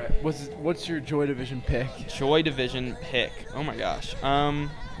 All right. What's your Joy Division pick? Joy Division pick. Oh my gosh.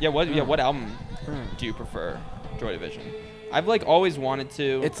 What album do you prefer? Joy Division. I've like always wanted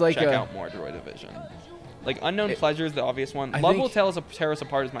to It's like check a- out more Joy Division. Like Unknown Pleasure is the obvious one. I Love think- Will Tear Us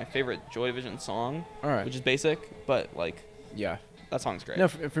Apart is my favorite Joy Division song, All right. which is basic, but like Yeah. that song's great. No,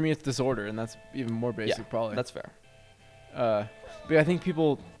 for me it's Disorder, and that's even more basic, yeah, probably. that's fair. But I think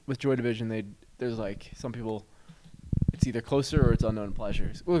people with Joy Division, there's like some people, it's either Closer or it's Unknown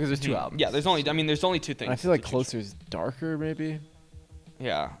Pleasures. Well, because there's two albums. Yeah, there's only two things. And I feel like to choose Closer's darker, maybe. from.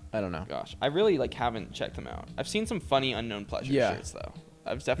 Yeah. I don't know. Gosh, I really like haven't checked them out. I've seen some funny Unknown Pleasure Yeah. shirts though.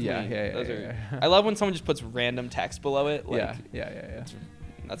 I've definitely. Yeah, those yeah, are. yeah. I love when someone just puts random text below it. Like, yeah.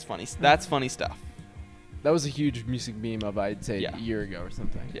 That's funny. That's funny stuff. That was a huge music meme of I'd say Yeah. a year ago or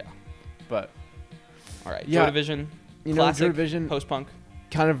something. Yeah. But All right. Yeah. Joy Division. You know, Classic Joy Division, post-punk.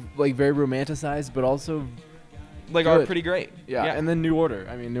 kind of like very romanticized, but also Like are good. pretty great. Yeah. And then New Order.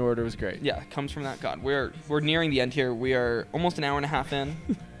 I mean, New Order was great. Yeah, it comes from that. God, we're nearing the end here. We are almost an hour and a half in.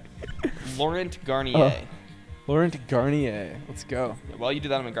 Laurent Garnier. Laurent Garnier. Let's go. While you do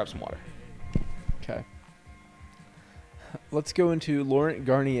that, I'm gonna grab some water. Okay. Let's go into Laurent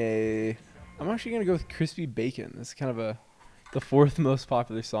Garnier. I'm actually gonna go with Crispy Bacon. This is kind of the fourth most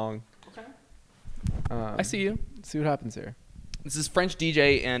popular song. Okay. I see you. Let's see what happens here. This is French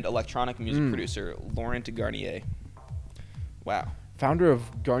DJ and electronic music producer Laurent Garnier. Wow. Founder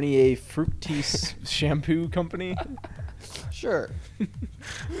of Garnier Fructis Shampoo Company. Sure.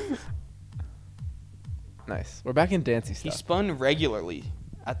 Nice. We're back in dancey He stuff. spun regularly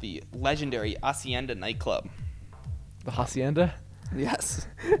at the legendary Hacienda nightclub. The Hacienda? Yes.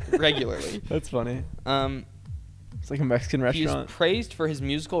 Regularly. That's funny. It's like a Mexican He is restaurant. praised for his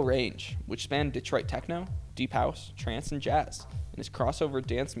musical range, which spanned Detroit techno, deep house, trance, and jazz. And his crossover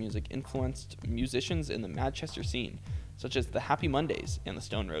dance music influenced musicians in the Manchester scene, such as the Happy Mondays and the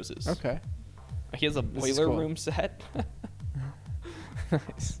Stone Roses. Okay. He has a This is boiler cool. room set.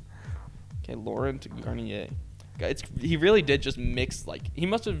 Nice. Okay, Laurent Garnier. He really did just mix, like, he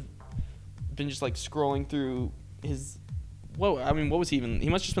must have been just, like, scrolling through his, what was he even, he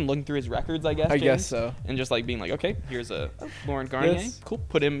must have just been looking through his records, I guess, I James, guess so. and just, like, being like, okay, here's a Laurent Garnier. This- Cool,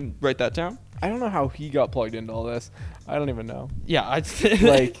 write that down. I don't know how he got plugged into all this. I don't even know. Yeah,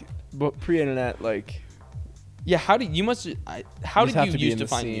 Like, but pre-internet, like, yeah, how did you just use have to be to in the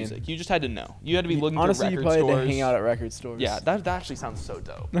find scene. music? You just had to know. You had to be looking honestly, through you record probably stores. had to hang out at record stores. Yeah, that actually sounds so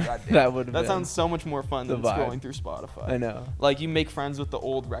dope. God damn. That would've been sounds so much more fun the than vibe. scrolling through Spotify. I know. Like, you make friends with the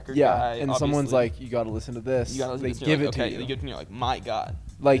old record Yeah, guy. and someone's obviously. like, you got to listen to this. You gotta listen They to this, give you're it like, to okay, you. give it to me. You're like, my God.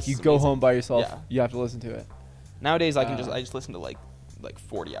 Like, this you is go amazing. home by yourself. Yeah. You have to listen to it. Nowadays, I just listen to like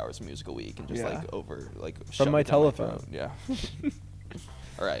 40 hours of music a week and just Yeah. like shove From my it down telephone. throat. Yeah.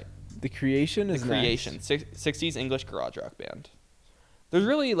 All right. The Creation is The Creation, 60s English garage rock band. There's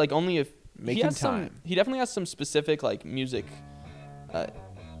really like only he Making has time. he definitely has some specific like music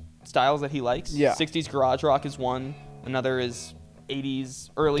styles that he likes. Yeah. 60s garage rock is one. Another is 80s,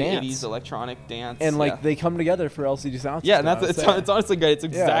 early Dance. 80s electronic dance. And like yeah. they come together for LCD Soundsystem. Yeah, and I would it's say. honestly great. It's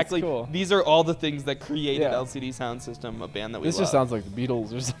it's exactly cool. these are all the things that created Yeah. LCD Soundsystem, a band that we This love. just sounds like the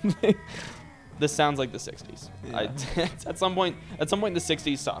Beatles or something. This sounds like the 60s. Yeah. At some point the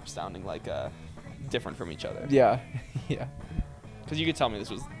 60s stopped sounding like different from each other. Yeah. Yeah. Because you could tell me this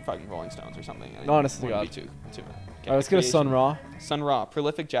was fucking Rolling Stones or something. and it Honest to wouldn't God. Be too All right, let's go to Sun Ra. Sun Ra,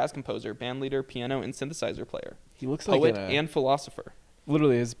 prolific jazz composer, bandleader, piano, and synthesizer player. He looks Poet like and philosopher.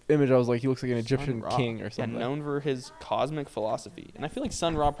 literally his image. I was like, he looks like an Egyptian Sun Ra. king or something. Yeah, known for his cosmic philosophy. And I feel like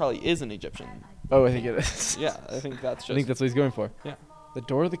Sun Ra probably is an Egyptian. Oh, I think it is. Yeah, I think that's just... I think that's what he's going for. Yeah. The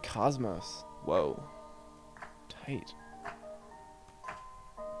Door of the Cosmos. Whoa. Tight.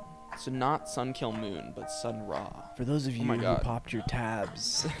 So not Sun Kill Moon, but Sun Ra. For those of you my who God. popped your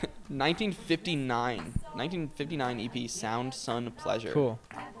tabs. 1959 EP, Sound Sun Pleasure. Cool.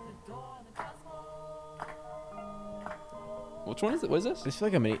 Which one is it? What is this? I just feel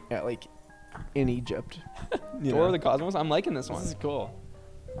like I'm in Egypt. You Door know? of the Cosmos? I'm liking this This one. is cool.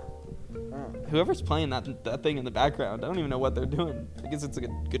 Whoever's playing that thing in the background, I don't even know what they're doing. I guess it's like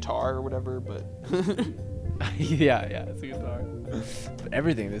a guitar or whatever, but yeah, it's a guitar. But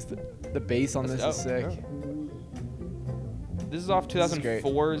everything, the bass on That's this is dope, sick. yeah. This is off This is great.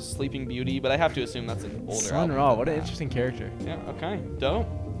 2004's Sleeping Beauty, but I have to assume that's an older Sun album. Ra, than what an that. interesting character. Yeah, okay, dope.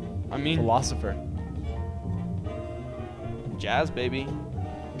 I mean, Philosopher. jazz, baby.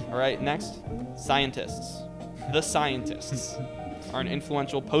 All right, next, Scientists. The Scientists are an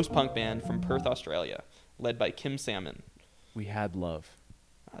influential post-punk band from Perth, Australia, led by Kim Salmon. We had love.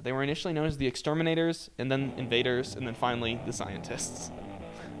 They were initially known as the Exterminators, and then Invaders, and then finally the Scientists.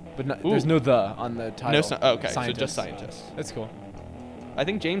 But no, Ooh. there's no the on the title. Okay, so Scientists. just Scientists. That's cool. I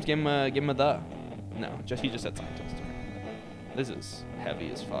think James gave him a the. No, he just said Scientist. This is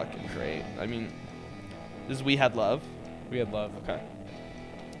heavy as fuck and great. I mean, this is We Had Love. We had love. Okay.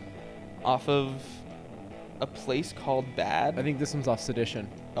 Off of A Place Called Bad. I think this one's off Sedition.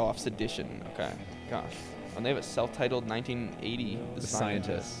 Oh, off Sedition. Okay. Gosh. And they have a self-titled 1980 The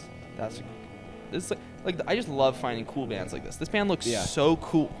Scientists. That's this is like I just love finding cool bands like this. This band looks Yeah. so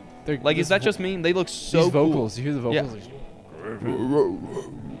cool. They're- Like, is this that vo- just me? They look so These cool. vocals, you hear the vocals?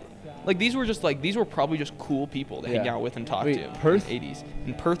 Like these were probably just cool people to hang Yeah. out with and talk Wait, to Perth? in the 80s.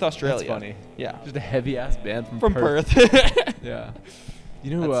 In Perth, Australia. That's funny. Yeah. Just a heavy ass band From Perth. Perth. Yeah.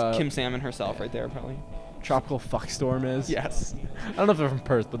 You know who? That's Kim Salmon herself right there, probably. Tropical Fuckstorm is? Yes. I don't know if they're from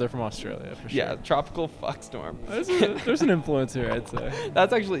Perth, but they're from Australia for sure. Yeah, Tropical Fuckstorm. There's an influence here, I'd say.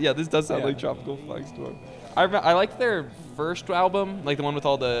 That's actually, yeah, this does sound Yeah. like Tropical Fuckstorm. I liked their first album, like the one with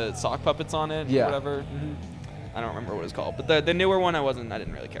all the sock puppets on it, Yeah. or whatever. I don't remember what it was called, but the newer one, I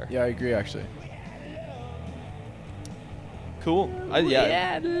didn't really care. Yeah, I agree, actually. Cool.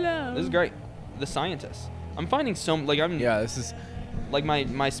 This is great. The Scientists. I'm finding Yeah, this is... like my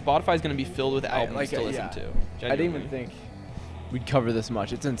Spotify's gonna be filled with albums to listen to. I didn't even think we'd cover this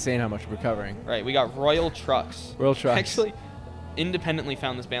much. It's insane how much we're covering. Right, we got Royal Trucks. Royal Trucks. Actually, independently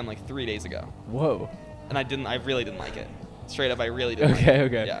found this band like 3 days ago, Whoa. and I really didn't like it. Straight up, I really didn't. Okay,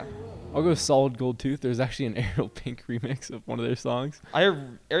 like it. okay. Yeah. I'll go Solid Gold Tooth. There's actually an Ariel Pink remix of one of their songs. I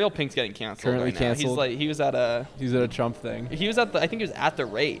heard Ariel Pink's getting canceled. Currently right now. canceled. He was at a Trump thing. I think he was at the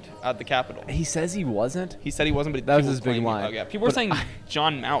raid at the Capitol. He says he wasn't. He said he wasn't, but That was people his were big claiming- line. Oh, yeah. People were But saying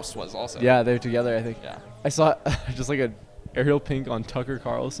John Mouse was also. Yeah, they're together, I think. Yeah. I saw just like a Ariel Pink on Tucker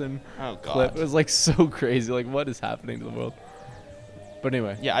Carlson Oh God. clip. It was like so crazy. Like, what is happening to the world? But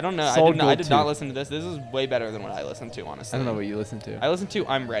anyway. Yeah, I don't know. Solid I Gold did not Tooth. listen to this. This is way better than what I listened to, honestly. I don't know what you listen to. I listened to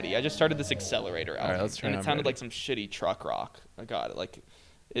I'm Ready. I just started this Accelerator album. Alright, let's try and it I'm sounded Ready. like some shitty truck rock. I got it. Like,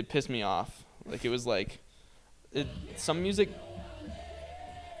 it pissed me off. Like, it was like, some music,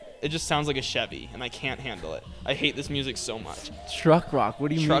 it just sounds like a Chevy, and I can't handle it. I hate this music so much. Truck rock. What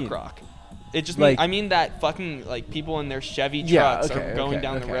do you mean? Truck rock. It just Like- I mean that fucking like people in their Chevy Yeah, trucks okay, are going okay,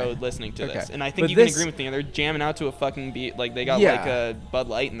 down the okay. road listening to Okay. this, and I think But you can this- agree with me. They're jamming out to a fucking beat, like they got Yeah. like a Bud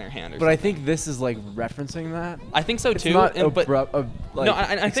Light in their hand or But I something. think this is like referencing that. I think so It's too. not and, but like No,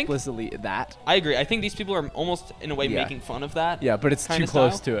 I think- explicitly that. I agree. I think these people are almost in a way Yeah. making fun of that. Yeah, but it's kinda too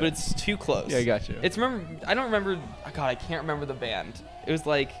close style, to it. But it's too close. Yeah, I got you. It's I don't remember. Oh God, I can't remember the band. It was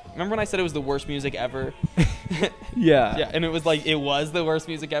like, remember when I said it was the worst music ever? Yeah. Yeah, and it was like it was the worst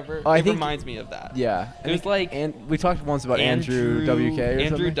music ever. Oh, I It think- reminds me of that. Yeah. It was like and we talked once about Andrew WK or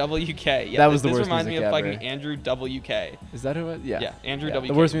Andrew something. WK. Yeah, That was the this worst reminds me music of ever. fucking Andrew WK. Is that who it? Yeah. Yeah, Andrew Yeah, WK.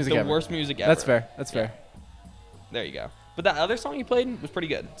 The worst music ever. The worst music ever. That's fair. That's Yeah. fair. There you go. But that other song you played was pretty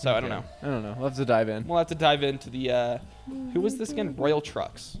good. So I don't know. I don't know. We'll have to dive in. We'll have to dive into the who was this again? Royal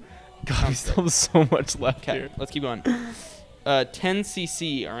Trucks. God, we still have so much left Okay, here. let's keep going.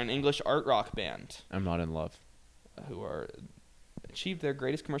 10cc are an English art rock band I'm not in love. who achieved their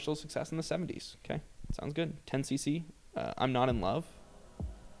greatest commercial success in the 70s. Okay, sounds good. 10cc. I'm not in love.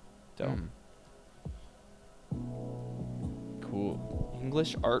 Dope. Cool.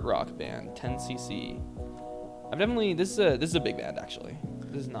 English art rock band 10cc. I've definitely this is a big band actually.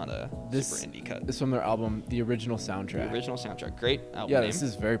 This is not a super indie cut. This is from their album, The Original Soundtrack. The original soundtrack, great album Yeah, name. this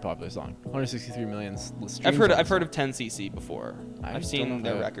is a very popular song. 163 million streams. I've heard on of this. 10cc before. I I've don't know seen if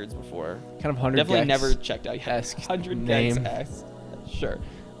their I- records before. Kind of 100 Definitely Gex never checked out yet. esque 100 name. Gex. Sure.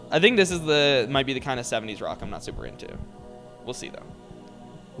 I think this is might be the kind of 70s rock I'm not super into. We'll see though.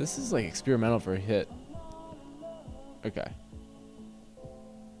 This is like experimental for a hit. Okay.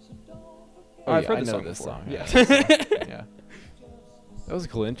 Oh, I've yeah, heard I this know song this before. song. Yeah. Yeah. That was a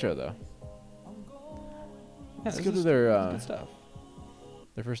cool intro though. Yeah, Let's this go to is their good stuff.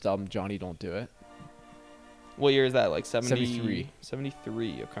 first album, Johnny Don't Do It. What year is that? Like 70, 73.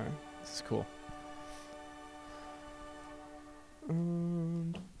 73, okay. This is cool.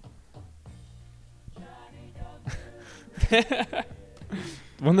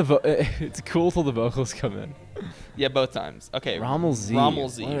 When it's cool till the vocals come in. Yeah, both times. Okay. Rommel Z. Rommel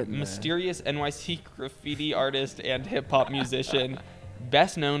Z, What in the- mysterious NYC graffiti artist and hip hop musician,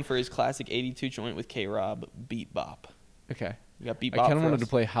 best known for his classic '82 joint with K-Rob, Beat Bop. Okay. You got Beat I Bop. kind of for wanted us? to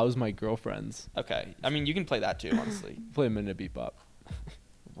play How's My Girlfriend's. Okay, I mean you can play that too, honestly. Play a minute of Beat Bop.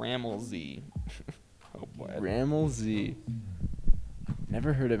 Rammel Z. Oh boy. Rammel Z.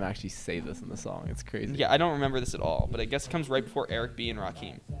 Never heard him actually say this in the song. It's crazy. Yeah, I don't remember this at all, but I guess it comes right before Eric B and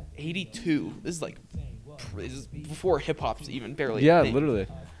Rakim. '82. This is like, this is before hip hop's even barely. Yeah, a thing. literally.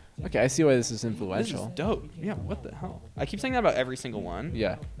 Okay, I see why this is This is influential. dope. Yeah, what the hell? I keep saying that about every single one.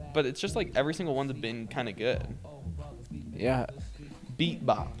 Yeah. But it's just like every single one's been kind of good. Yeah. Beat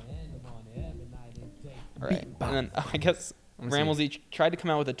Bop. All right. Bop. And then I guess Let me see. Rammel Z tried to come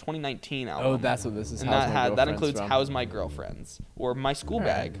out with a 2019 album. Oh, that's what this is. And How's that My that Girlfriend's includes from. How's My Girlfriend's or My School All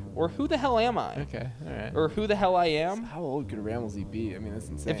right. Bag or Who the Hell Am I? Okay, all right. Or Who the Hell I Am? How old could Rammel Z be? I mean, that's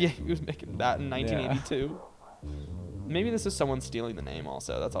insane. If he was making that in 1982. Maybe this is someone stealing the name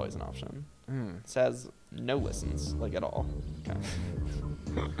also. That's always an option. It says no listens, like at all. Okay.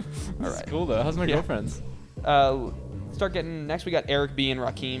 All right. Cool though. How's My Yeah. Girlfriend's? Start getting next. We got Eric B and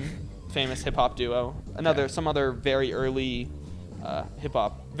Rakim, famous hip hop duo. Some other very early hip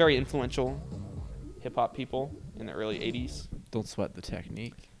hop, very influential hip hop people in the early '80s. Don't sweat the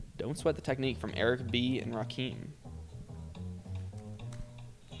technique. Don't Sweat the Technique from Eric B. and Rakim.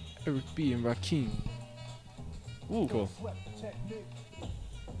 Eric B. and Rakim. Ooh. Cool.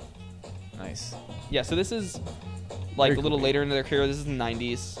 Nice. Yeah, so this is like Very a little cool. later into their career. This is the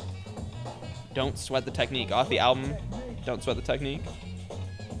 90s. Don't Sweat the Technique. Off the album, Don't Sweat the Technique.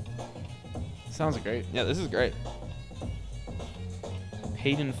 Sounds great. Yeah, this is great.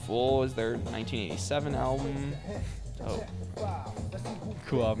 Paid in Full is their 1987 album. Oh.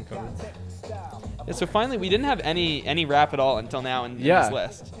 Cool album cover. Yeah, so finally, we didn't have any rap at all until now in Yeah. this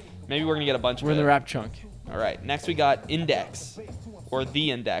list. Maybe we're going to get a bunch of We're in it. the rap chunk. All right, next we got Index, or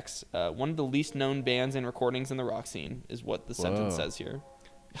The Index. One of the least known bands and recordings in the rock scene is what the sentence Whoa. says here.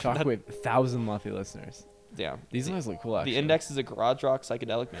 Shockwave, 1,000 monthly listeners. Yeah. These guys look cool, actually. The Index is a garage rock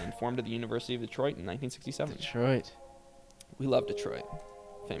psychedelic band formed at the University of Detroit in 1967. Detroit. We love Detroit,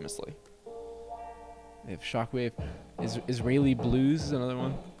 famously. They have Shockwave. Israeli Blues is another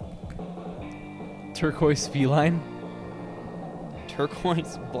one. Turquoise Feline.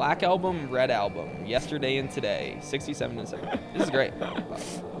 Turquoise, Black Album, Red Album, Yesterday and Today, 67 and 7. This is great.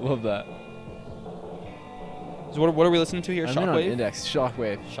 Love that. So what are we listening to here? I'm in on Shockwave? Index.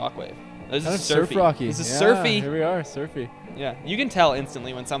 Shockwave. Shockwave. This Kind is of surfy. surf rocky. This is Yeah, surfy. Here we are, surfy. Yeah, you can tell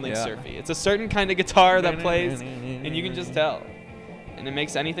instantly when something's Yeah. surfy. It's a certain kind of guitar that plays, and you can just tell. And it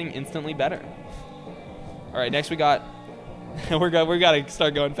makes anything instantly better. All right, next we got... we got to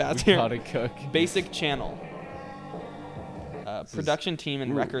start going fast We here. gotta cook. Basic Channel. Production team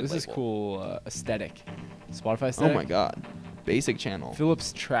and Ooh, record This label. is cool aesthetic. Spotify aesthetic. Oh my god. Basic Channel.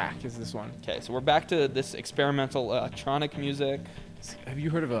 Phillips Track is this one. Okay, so we're back to this experimental electronic music. Have you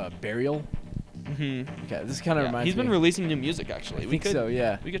heard of Burial? Mm-hmm. Okay, this kind of reminds me. He's been releasing new music actually. I think so,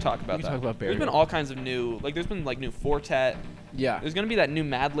 yeah. We could talk about We that. could talk about There's been Burial. all kinds of new, like there's been like new Fortet. Yeah. There's gonna be that new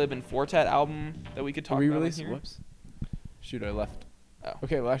Madlib and Fortet album that we could talk about Re-release? here. Whoops. Shoot, I left. Oh.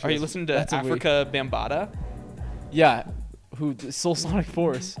 Okay, well Are actually. you listening to that's a week. Africa Bambaataa? Yeah. Soul Sonic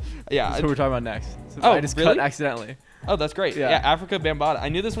Force. Yeah. That's what we're talking about next. So Oh, I just really? cut accidentally. Oh, that's great. Yeah. Yeah, Africa Bambaataa. I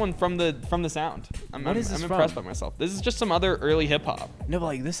knew this one from the sound. What is this I'm impressed from? by myself. This is just some other early hip hop. No, but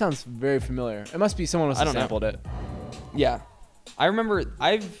like this sounds very familiar. It must be someone else I who don't know. sampled it. Yeah. I remember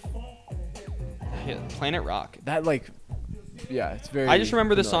Planet Rock. That like, yeah, it's very. I just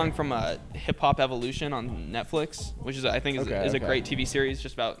remember the familiar. song from Hip Hop Evolution on Netflix, which is I think is Okay, a okay. great TV series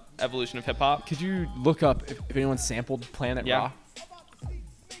just about evolution of hip hop. Could you look up if anyone sampled Planet Yeah. Rock?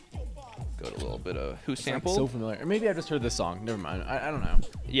 Go to a little bit of who It's, like, sampled. so familiar. Or maybe I just heard this song. Never mind. I don't know.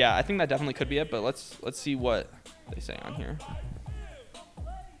 Yeah, I think that definitely could be it, but let's see what they say on here.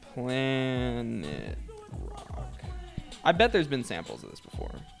 Planet Rock. I bet there's been samples of this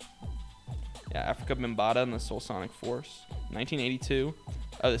before. Yeah, Africa Bambaataa and the Soul Sonic Force, 1982.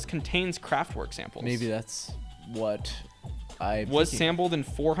 Oh, this contains Kraftwerk samples. Maybe that's what I Was sampled in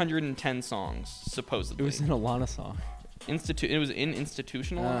 410 songs, supposedly. It was an Alana song. It was in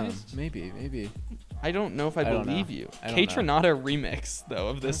institutionalized. Maybe. I don't know if I don't believe know. you. I don't K know. Tronada remix though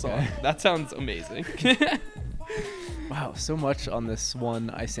of this Okay. song. That sounds amazing. Wow, so much on this one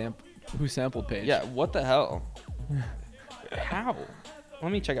who sampled page. Yeah, what the hell? How?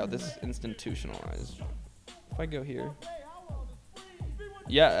 Let me check out this institutionalized. If I go here.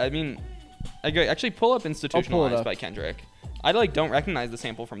 Yeah, I mean, actually pull up institutionalized up. by Kendrick. I don't recognize the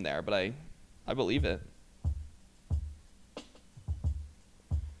sample from there, but I believe it.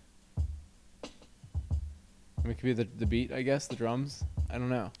 I mean, it could be the beat, I guess, the drums. I don't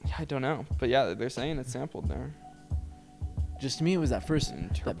know. Yeah, I don't know, but yeah, they're saying it's sampled there. Just to me, it was that first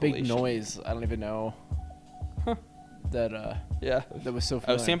that big Interpolation. noise. I don't even know. Huh. Yeah. That was so Oh,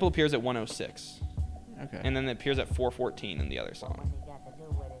 familiar. sample appears at 106, Okay. and then it appears at 414 in the other song.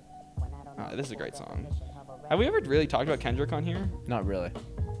 This is a great song. Have we ever really talked about Kendrick on here? Not really.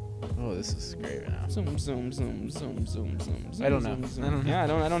 Oh, this is great right now. Zoom, zoom, zoom, zoom, zoom, zoom. I don't know. zoom, zoom. I don't know.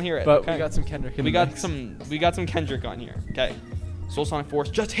 Yeah, I don't hear it. But Okay. we got some Kendrick in We the got mix. some Kendrick on here. Okay. Soul Sonic Force,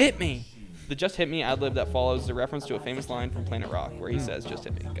 just hit me. The just hit me ad lib that follows is a reference to a famous line from Planet Rock where he says just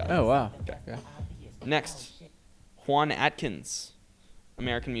hit me. Got it. Oh wow. Okay. Next, Juan Atkins,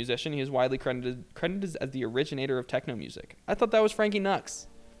 American musician. He is widely credited as the originator of techno music. I thought that was Frankie Knuckles.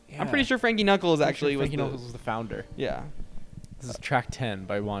 I'm pretty sure Frankie Knuckles actually was Frankie the, Knuckles was the founder. yeah, This is track 10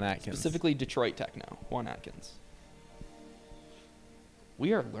 by Juan Atkins. specifically Detroit techno. Juan Atkins.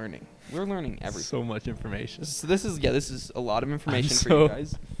 We are learning. We're learning everything. So much information. This is a lot of information for so- you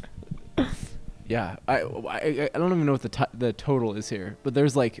guys. Yeah, I don't even know what the total is here, but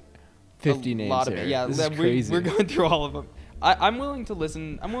there's like 50 names lot of here. it. Yeah, This is we're crazy. going through all of them. I'm willing to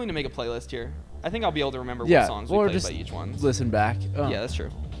listen. I'm willing to make a playlist here. I think I'll be able to remember Yeah, what songs or we played just by each one. Listen back. Oh, Yeah, that's true.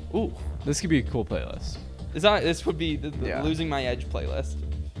 Ooh, this could be a cool playlist. this would be the Yeah. Losing My Edge playlist.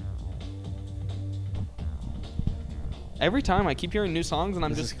 Every time I keep hearing new songs and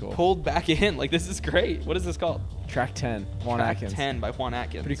I'm This is just cool. pulled back in. Like, this is great. What is this called? Track 10, Juan Track Atkins. 10 by Juan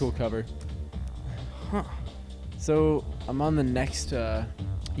Atkins. Pretty cool cover. Huh. So I'm on the next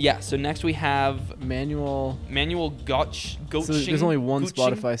Yeah, so next we have Manuel. Gotching. So there's only one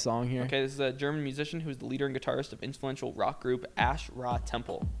Spotify song here. Okay, this is a German musician who is the leader and guitarist of influential rock group Ash Ra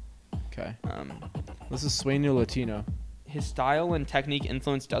Temple. Okay. Um, This is Sueño Latino. his style and technique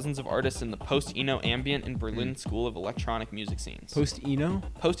influenced dozens of artists in the post-Eno ambient and Berlin School of Electronic Music scenes. Post-Eno?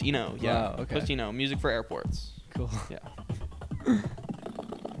 Post-Eno, yeah. Wow, okay. Post-Eno, music for airports. Cool. Yeah.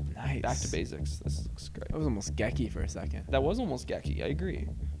 Nice. Back to basics. This looks great. That was almost gecky for a second. That was almost Gecky. I agree.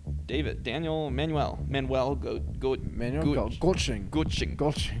 Manuel Gotching.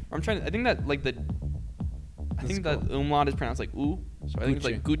 Gutsching. I'm trying to. I think that like the. I think that umlaut is pronounced like ooh. So I think it's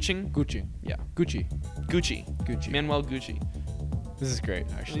like Gutsching. Gucci. Yeah. Gucci. Gucci. Manuel Gucci. This is great,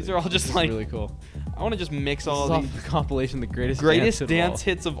 actually. These are all just This is like really cool. I want to just mix This all is of off these the compilation, the greatest dance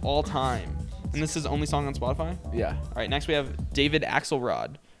hits of all time. And this is the only song on Spotify. Yeah. All right. Next we have David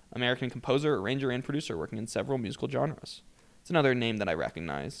Axelrod, American composer, arranger, and producer, working in several musical genres. It's another name that I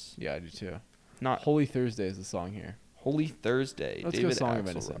recognize. Yeah, I do too. Not Holy Thursday is the song here. Holy Thursday. Let's David go Song of Axelrod.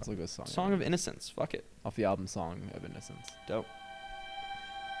 Innocence. Let's go Song. Song of Innocence. Fuck it. Off the album Song of Innocence. Dope.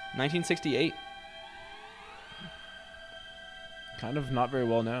 1968. Kind of not very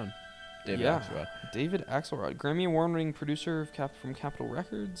well known. David Yeah. Axelrod. David Axelrod, Grammy Award-winning producer from Capitol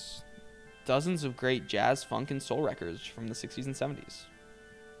Records. Dozens of great jazz, funk, and soul records from the 60s and 70s.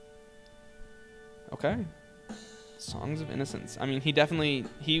 Okay. Songs of Innocence. I mean,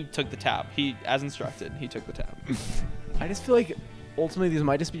 he took the tab. As instructed, he took the tab. I just feel like ultimately these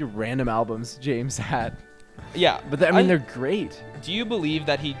might just be random albums James had. Yeah. But I mean, they're great. Do you believe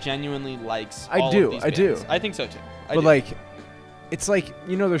that he genuinely likes I all do, of these I do. bands? I think so, too. I But do. like, it's like,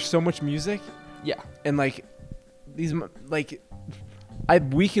 there's so much music Yeah. and like these like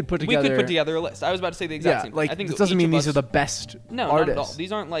we could put together. We could put together a list. I was about to say the exact same thing. Like I think this doesn't each mean of these us- are the best No, artists. not at all.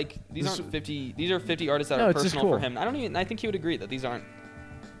 These aren't 50. These are 50 artists that No, are it's just personal for cool. him. I think he would agree that these aren't.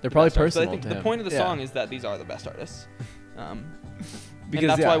 They're probably best artists, but personal I think to the him. point of the Yeah. song is that these are the best artists. Because and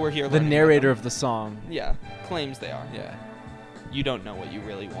that's why we're here. The learning about narrator them. of the song. Yeah, claims they are. Yeah. You don't know what you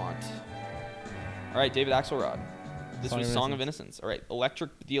really want. All right, David Axelrod. This was Song of Innocence. All right,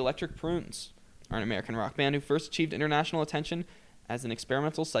 the Electric Prunes are an American rock band who first achieved international attention as an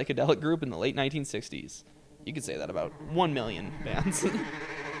experimental psychedelic group in the late 1960s. You could say that about 1 million bands.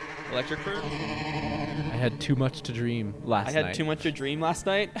 Electric Prunes. I had too much to dream last night. I had too much to dream last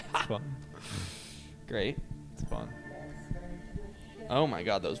night. It's fun. Great. It's fun. Oh my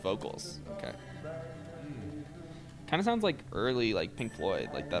god, those vocals. Okay. Kind of sounds like early, like Pink Floyd,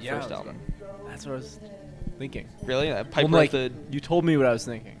 like that first album. That's what I was thinking. Really? Piper Well, like, at the. you told me what I was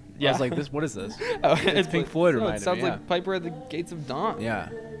thinking. Yeah. I was like, what is this? Oh, It's Pink Floyd reminded It sounds me, like yeah. Piper at the Gates of Dawn. Yeah.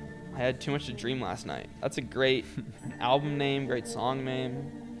 I had too much to dream last night. That's a great album name, great song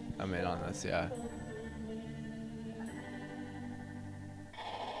name. I'm in on this, yeah.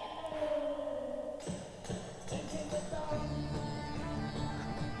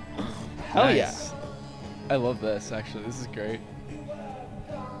 Hell Nice. I love this, actually. This is great.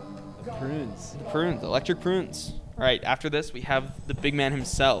 The Prunes. yeah. Prunes, Electric Prunes. All right, after this, we have the big man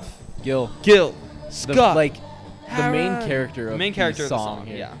himself, Gil. Gil The, Scott. like, the main Heron. character of the main character the of the song,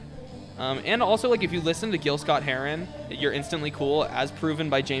 here. yeah. And also, like, if you listen to Gil Scott Heron, you're instantly cool, as proven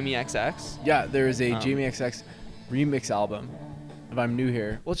by Jamie XX. Yeah, there is a Um, Jamie XX remix album. If I'm new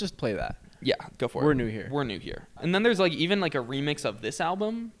here, let's just play that. Yeah, go for it. We're new here. We're new here. And then there's like even like a remix of this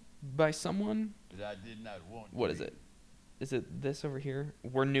album by someone. What is it? Is it this over here?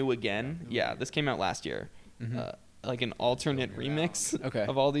 We're New Again. Yeah, this came out last year. Like an alternate remix Okay.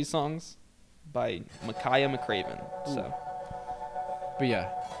 of all these songs by Micaiah McCraven. So But yeah.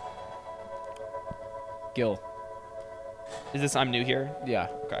 Gil. is this I'm New Here? Yeah.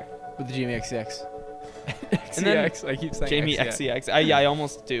 Okay. With the Jamie XX. And then XCX. I keep saying Jamie XCX. XCX. I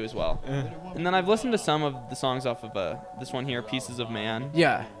almost do as well. And then I've listened to some of the songs off of this one here, Pieces of Man.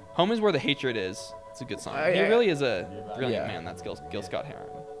 Yeah. Home is Where the Hatred Is. It's a good song. I- He really is a brilliant Yeah. man. That's Gil Scott Heron.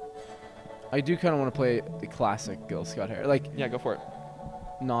 I do kind of want to play the classic Gil Scott Heron. Like, Yeah, go for it.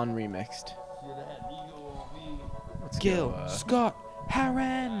 non-remixed. Let's Gil go, Scott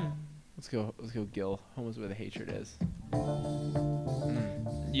Heron. Let's go Gil. Home is where the hatred is.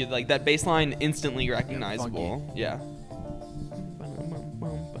 You like that bass line instantly recognizable. Yeah.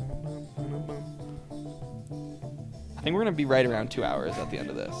 I think we're gonna be right around 2 hours at the end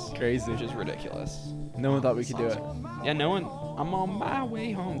of this, Crazy. which is ridiculous. No one thought we could do it. Yeah, no one. I'm on my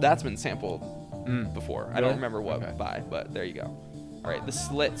way home. That's been sampled before. I don't Really? remember what Okay. by, but there you go. All right, the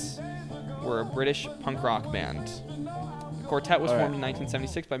Slits. were a British punk rock band. The quartet was All formed right. in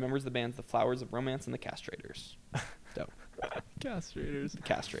 1976 by members of the bands The Flowers of Romance and the Castrators. Dope. Castrators. The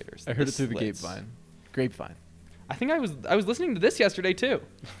Castrators. I heard it through the Slits. grapevine. I think I was listening to this yesterday too.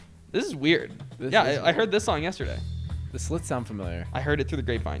 This is weird. This yeah, is I heard this song yesterday. The slits sound familiar. I heard it through the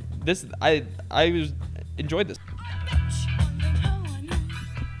grapevine. Enjoyed this.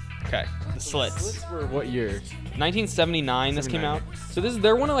 Okay, the Slits. were what year? 1979 this came 79. out. So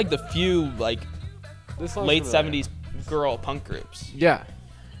they're one of like the few like This song's late familiar. 70s girl punk groups, Yeah.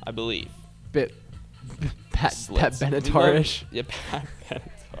 I believe. Bit. Pat Slits. Benatar-ish. Yeah, Pat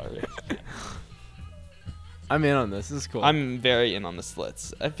Benatar-ish. I'm in on this. This is cool. I'm very in on the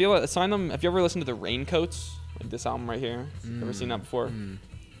Slits. I feel like assign them. Have you ever listened to the Raincoats? Like this album right here. Ever seen that before?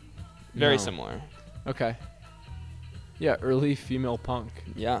 Very No. similar. Okay. Yeah, early female punk.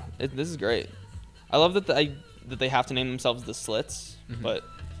 Yeah, this is great. I love that they have to name themselves the Slits, but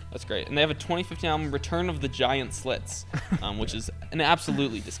that's great. And they have a 2015 album, Return of the Giant Slits, which is an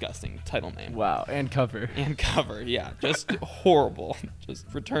absolutely disgusting title name. Wow, and cover. And cover, yeah, just horrible. Just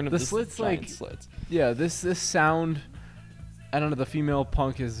Return of The the Slits, Giant like- Slits. Yeah, this sound. I don't know. The female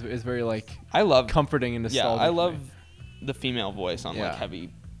punk is very like I love. comforting and Yeah, nostalgic. I for love me. the female voice on Yeah. like heavy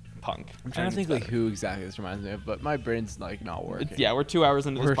punk. I'm trying I to think think it's like who exactly this reminds me of, but my brain's like not working. yeah, we're 2 hours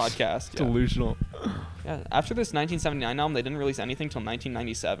into We're this podcast. Yeah. Delusional. Yeah, after this 1979 album, they didn't release anything till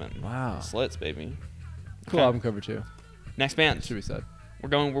 1997. Wow. Slits, baby. Cool Okay. album cover too. Next band. Should be said.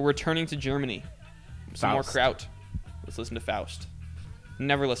 We're returning to Germany. Some more Faust. Kraut. Let's listen to Faust.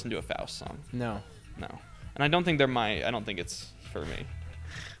 Never listened to a Faust song. No. No. And I don't think I don't think it's for me.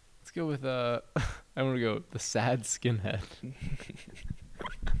 Let's go with I want to go the Sad Skinhead.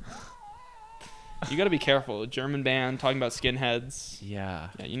 You got to be careful. A German band talking about skinheads. Yeah.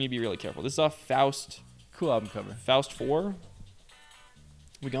 Yeah, you need to be really careful. This is off Faust. Cool album cover. Faust 4.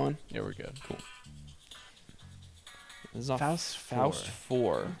 We going? Yeah, we're good. Cool. This is off Faust Faust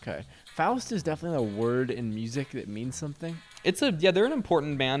 4. Okay. Faust is definitely a word in music that means something. They're an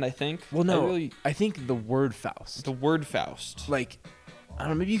important band, I think. Well, no. I I think the word Faust. the word Faust. Like, I don't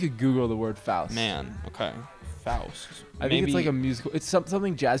know. Maybe you could Google the word Faust. Man, okay. Faust. I think it's like a musical. It's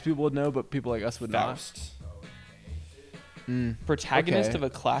something jazz people would know, but people like us would Faust. not. Protagonist okay. of a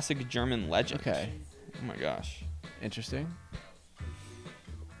classic German legend. Okay. Oh my gosh. Interesting.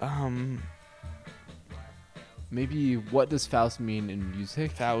 Um, Maybe what does Faust mean in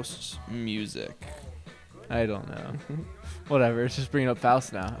music? Faust's music. I don't know. Whatever. It's just bringing up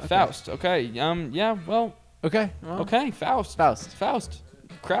Faust now. Okay. Faust. Okay. Yeah. Well. Okay. Well, Okay. Faust. Faust. Faust.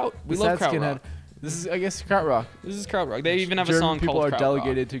 Kraut. We The love Sad Kraut Skinhead. rock. This is, I guess, Krautrock. This is Krautrock. They even have a German song people called are Krautrock.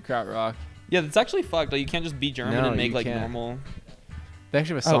 delegated to Krautrock. Yeah, it's actually fucked. Like you can't just be German No, and make you like can't. normal. They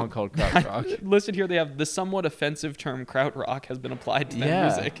actually have a song Oh. called Krautrock. Listed here, they have the somewhat offensive term Krautrock has been applied to that Yeah.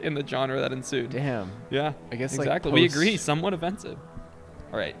 music in the genre that ensued. Damn. Yeah, I guess, like, exactly. We post- agree. Somewhat offensive.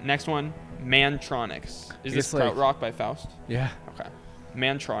 All right, next one, Mantronics. Is this guess, like- Krautrock by Faust? Yeah. Okay,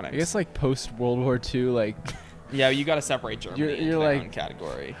 Mantronics. I guess like post World War II, like Yeah, you got to separate Germany You're into their like- own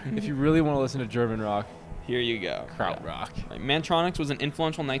category. if you really want to listen to German rock, Here you go. Krautrock. Yeah. Right, Mantronics was an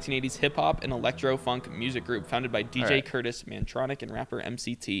influential 1980s hip hop and electro funk music group founded by DJ right. Curtis, Mantronic, and rapper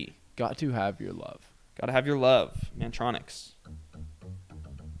MCT. Got to have your love. Gotta have your love, Mantronics.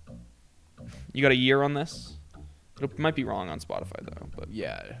 You got a year on this? It might be wrong on Spotify though, but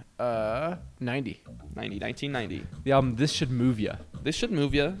Yeah. 90. 1990. The album This Should Move Ya. This should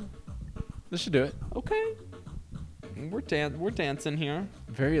move you. This should do it. Okay. We're dancing here.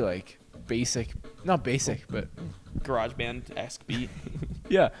 Very like basic, not basic, but Garage band-esque beat.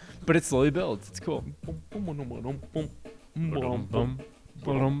 yeah. But it slowly builds. It's cool.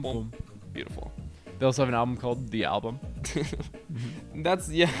 Beautiful. They also have an album called The Album.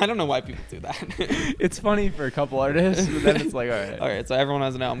 I don't know why people do that. It's funny for a couple artists, but then it's like, all right. All right, so everyone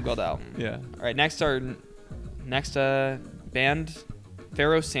has an album called Album. Yeah. All right, next band,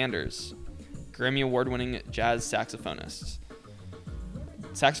 Pharoah Sanders, Grammy Award-winning jazz saxophonist.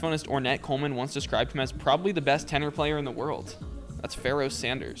 Saxophonist Ornette Coleman once described him as probably the best tenor player in the world. That's Pharoah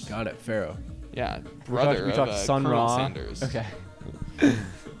Sanders. Got it. Pharaoh. Yeah, brother we talked of Sun Colonel Ra. Sanders. Okay.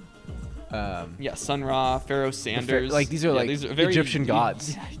 Yeah, Sun Ra, Pharaoh Sanders. like, these are, like, Egyptian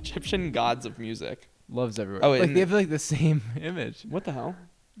gods. Yeah, Egyptian gods of music. Love's everywhere. Oh, like and they have like the same image. What the hell?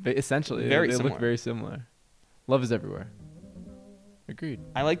 Essentially, Very they similar. look very similar. Love is everywhere. Agreed.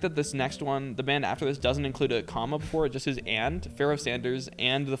 I like that this next one, the band after this, doesn't include a comma before it, just says and. Pharoah Sanders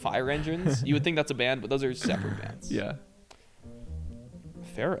and the Fire Engines. You would think that's a band, but those are separate bands. Yeah.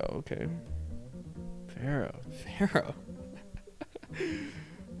 Pharaoh, okay. Pharaoh. Pharaoh.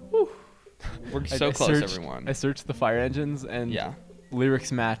 Whew. We're so close, everyone. I searched the Fire Engines and Yeah.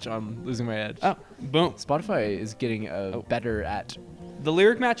 lyrics match on Losing My Edge. Oh, boom. Spotify is getting better at The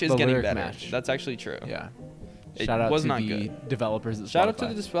lyric match is the getting lyric better. match. That's actually true. Yeah. It Shout out was to not the good. developers at Spotify. Shout out to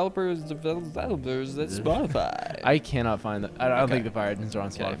the developers at Spotify. I cannot find that. I don't Okay. think the Fire Engines are on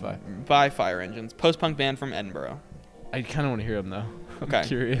Okay. Spotify. By Fire Engines. Post-punk band from Edinburgh. I kind of want to hear them though. Okay. I'm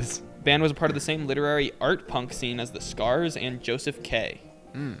curious. Band was a part of the same literary art punk scene as the Scars and Joseph K.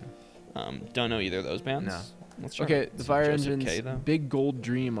 Don't know either of those bands. No. Let's try Okay, the some Fire Joseph Engines, K, though. Big Gold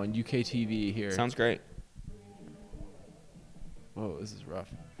Dream on UKTV here. Sounds great. Whoa, this is rough.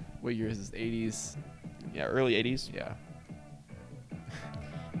 What year is this? 80s? Yeah, early 80s. Yeah.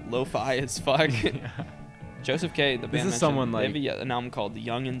 Lo-fi as fuck. Yeah. Joseph K, the band This is mentioned, someone they like- have an album called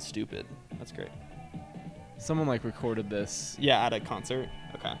Young and Stupid. That's great. Someone like recorded this. Yeah, at a concert.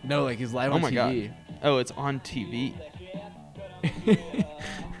 Okay. No, like he's live Oh on my TV. God. Oh, it's on TV.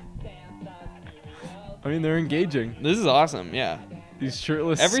 I mean, they're engaging. This is awesome. Yeah. These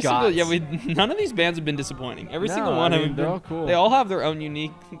shirtless Every Scots. single none of these bands have been disappointing. Every No, single one I of mean, them. they're all cool. They all have their own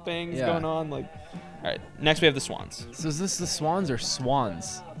unique things Yeah. going on. Like, all right. Next we have the Swans. So is this the Swans or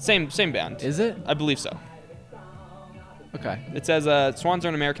Swans? Same band. Is it? I believe so. Okay. It says Swans are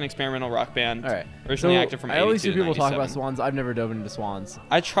an American experimental rock band. All right. Originally So active from I 82 always hear to people talk about 97. Swans. I've never dove into Swans.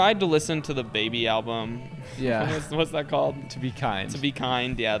 I tried to listen to the Baby album. Yeah. What's that called? To be kind. To Be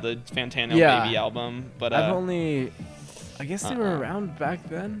Kind. Yeah, the Fantano Yeah. Baby album. But I've only. I guess they were around back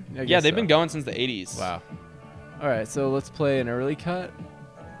then. I yeah, guess they've so. been going since the 80s. Wow. All right, so let's play an early cut.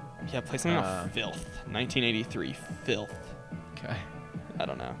 Yeah, play something on Filth. 1983 Filth. Okay. I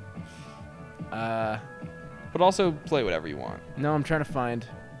don't know. But But also play whatever you want. no, I'm trying to find.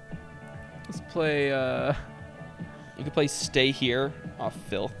 Let's play You could play Stay Here off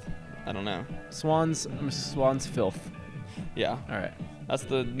Filth. I don't know. Swans. Swans Filth. Yeah, All right, that's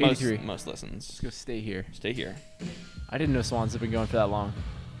the 83. most listens. let's go. Stay here. Stay Here. I didn't know Swans have been going for that long.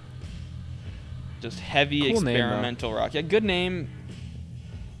 Just heavy Cool name, though. experimental rock. Yeah, good name.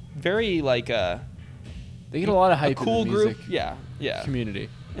 Very like They get a lot of a hype cool in the group. music Yeah, yeah. community.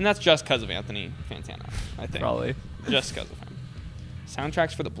 And that's just because of Anthony Fantano, I think. Probably. Just because of him.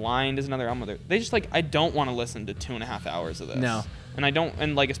 Soundtracks for the Blind is another album. They just like, I don't want to listen to 2.5 hours of this. No. And I don't,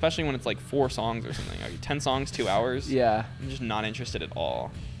 and like, especially when it's like 4 songs or something. Like 10 songs, 2 hours. Yeah. I'm just not interested at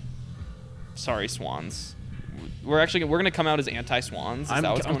all. Sorry, Swans. We're gonna come out as anti-Swans. Is I'm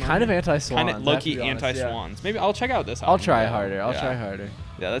that what's going kind on? of anti-Swans. Kind of low-key anti-Swans. Maybe I'll check out this album. I'll try Yeah, harder. I'll yeah. try harder.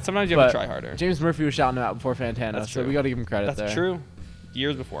 Yeah, sometimes you have But to try harder. James Murphy was shouting him out before Fantano, That's so true. we got to give him credit there. That's true.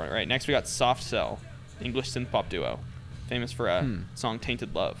 Years before. Right. Next we got Soft Cell, English synth pop duo, famous for a song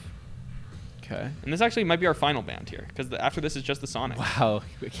 "Tainted Love." Okay. And this actually might be our final band here, because after this is just the Sonic. Wow,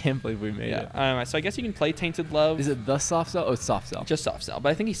 I can't believe we made it. Yeah. So I guess you can play "Tainted Love." Is it the Soft Cell? Oh, it's Soft Cell. Just Soft Cell? But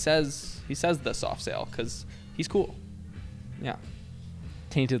I think he says the Soft Cell because he's cool. Yeah.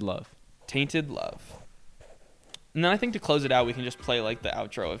 Tainted Love. "Tainted Love." And then I think to close it out, we can just play like the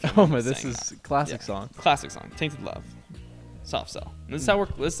outro of him Oh my, this saying is that. a classic Yeah. song. Classic song. "Tainted Love." Soft Cell. And this is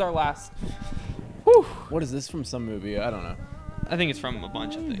this is our last. Whew. What is this from? Some movie? I don't know. I think it's from a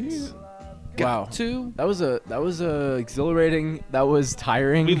bunch of things. Wow. To That was exhilarating. That was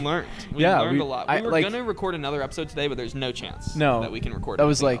tiring. we learned. We Yeah, learned we- a lot. I- We were like- gonna record another episode today, but there's no chance No, that we can record. That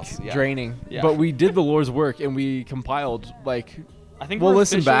was anything like else. Yeah. draining. Yeah. But we did the Lord's work and we compiled like. I think we'll we're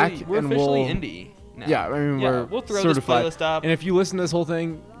listen back We're and officially we'll- indie now. Yeah, I mean we're we'll throw certified. this playlist up. And if you listen to this whole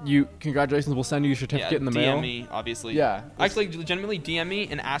thing, congratulations. We'll send you a certificate in the DM mail. me, obviously. Yeah. Actually, legitimately DM me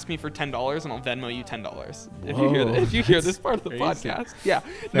and ask me for $10, and I'll Venmo you $10 if Whoa, you hear this that's part of the crazy. podcast. Yeah.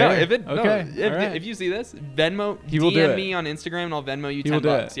 Fair. If Alright. you see this, Venmo He will do DM it. me on Instagram, and I'll Venmo you He will do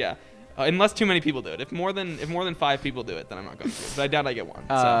 $10. it. Yeah. Unless too many people do it. If more than 5 people do it, then I'm not going to. But I doubt I get one.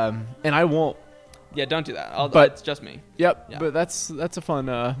 So. And I won't. Yeah, don't do that. but- it's just me. Yep. Yeah. But that's a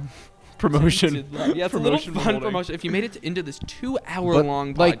fun promotion. Yeah, it's a little Promotion fun holding. promotion. If you made it into this 2-hour But,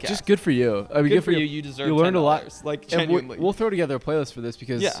 long podcast, like, just good for you. I mean, good for you. You deserve. You learned a lot. $10, like And genuinely. we'll throw together a playlist for this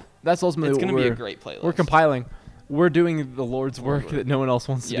because Yeah. that's ultimately It's what gonna be we're a great playlist. we're compiling. We're doing the Lord's work that no one else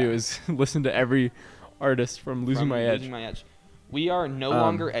wants to Yeah. do is listen to every artist from Losing My Edge. Losing My Edge. We are no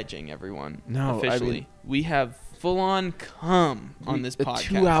longer edging, everyone. no, I officially, mean- we have full on come on this a podcast.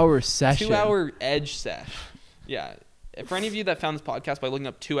 2-hour session. 2-hour edge sesh. Yeah. For any of you that found this podcast by looking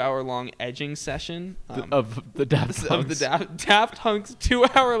up 2-hour long edging session of the Daft of the Daft Hunks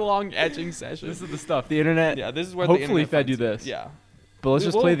 2-hour long edging session. This is the stuff. The internet. Yeah, this is where the hopefully internet fed you finds this. Yeah. But let's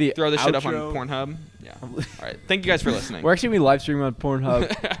just We'll play the throw this shit up on outro. Pornhub. Yeah. All right. Thank you guys for listening. We're actually gonna be live streaming on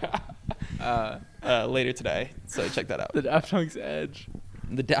Pornhub. Later today, so check that out. The Daft Punk's Edge.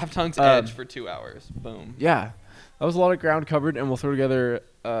 The Daft Hunks Edge for 2 hours. Boom. Yeah, that was a lot of ground covered, and we'll throw together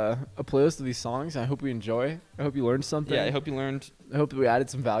a playlist of these songs. I hope you enjoy. I hope you learned something. Yeah, I hope you learned. I hope that we added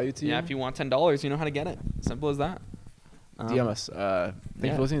some value to you. Yeah, if you want $10, you know how to get it. Simple as that. DM us. Thank you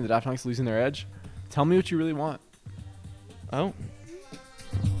yeah. for listening to the Daft Hunks Losing Their Edge. Tell me what you really want. Oh.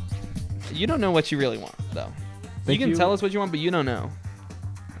 You don't know what you really want, though. Thank you can you. tell us what you want, but you don't know.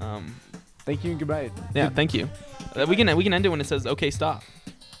 Thank you and goodbye. Yeah, thank you. We can end it when it says, okay, stop.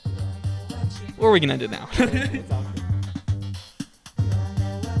 Or we can end it now.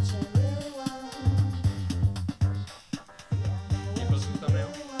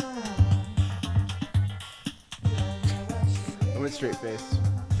 I went straight face.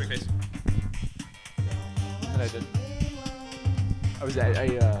 Straight face. And I did. I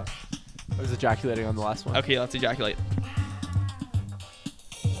was ejaculating on the last one. Okay, let's ejaculate.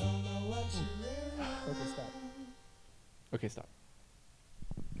 Okay, stop.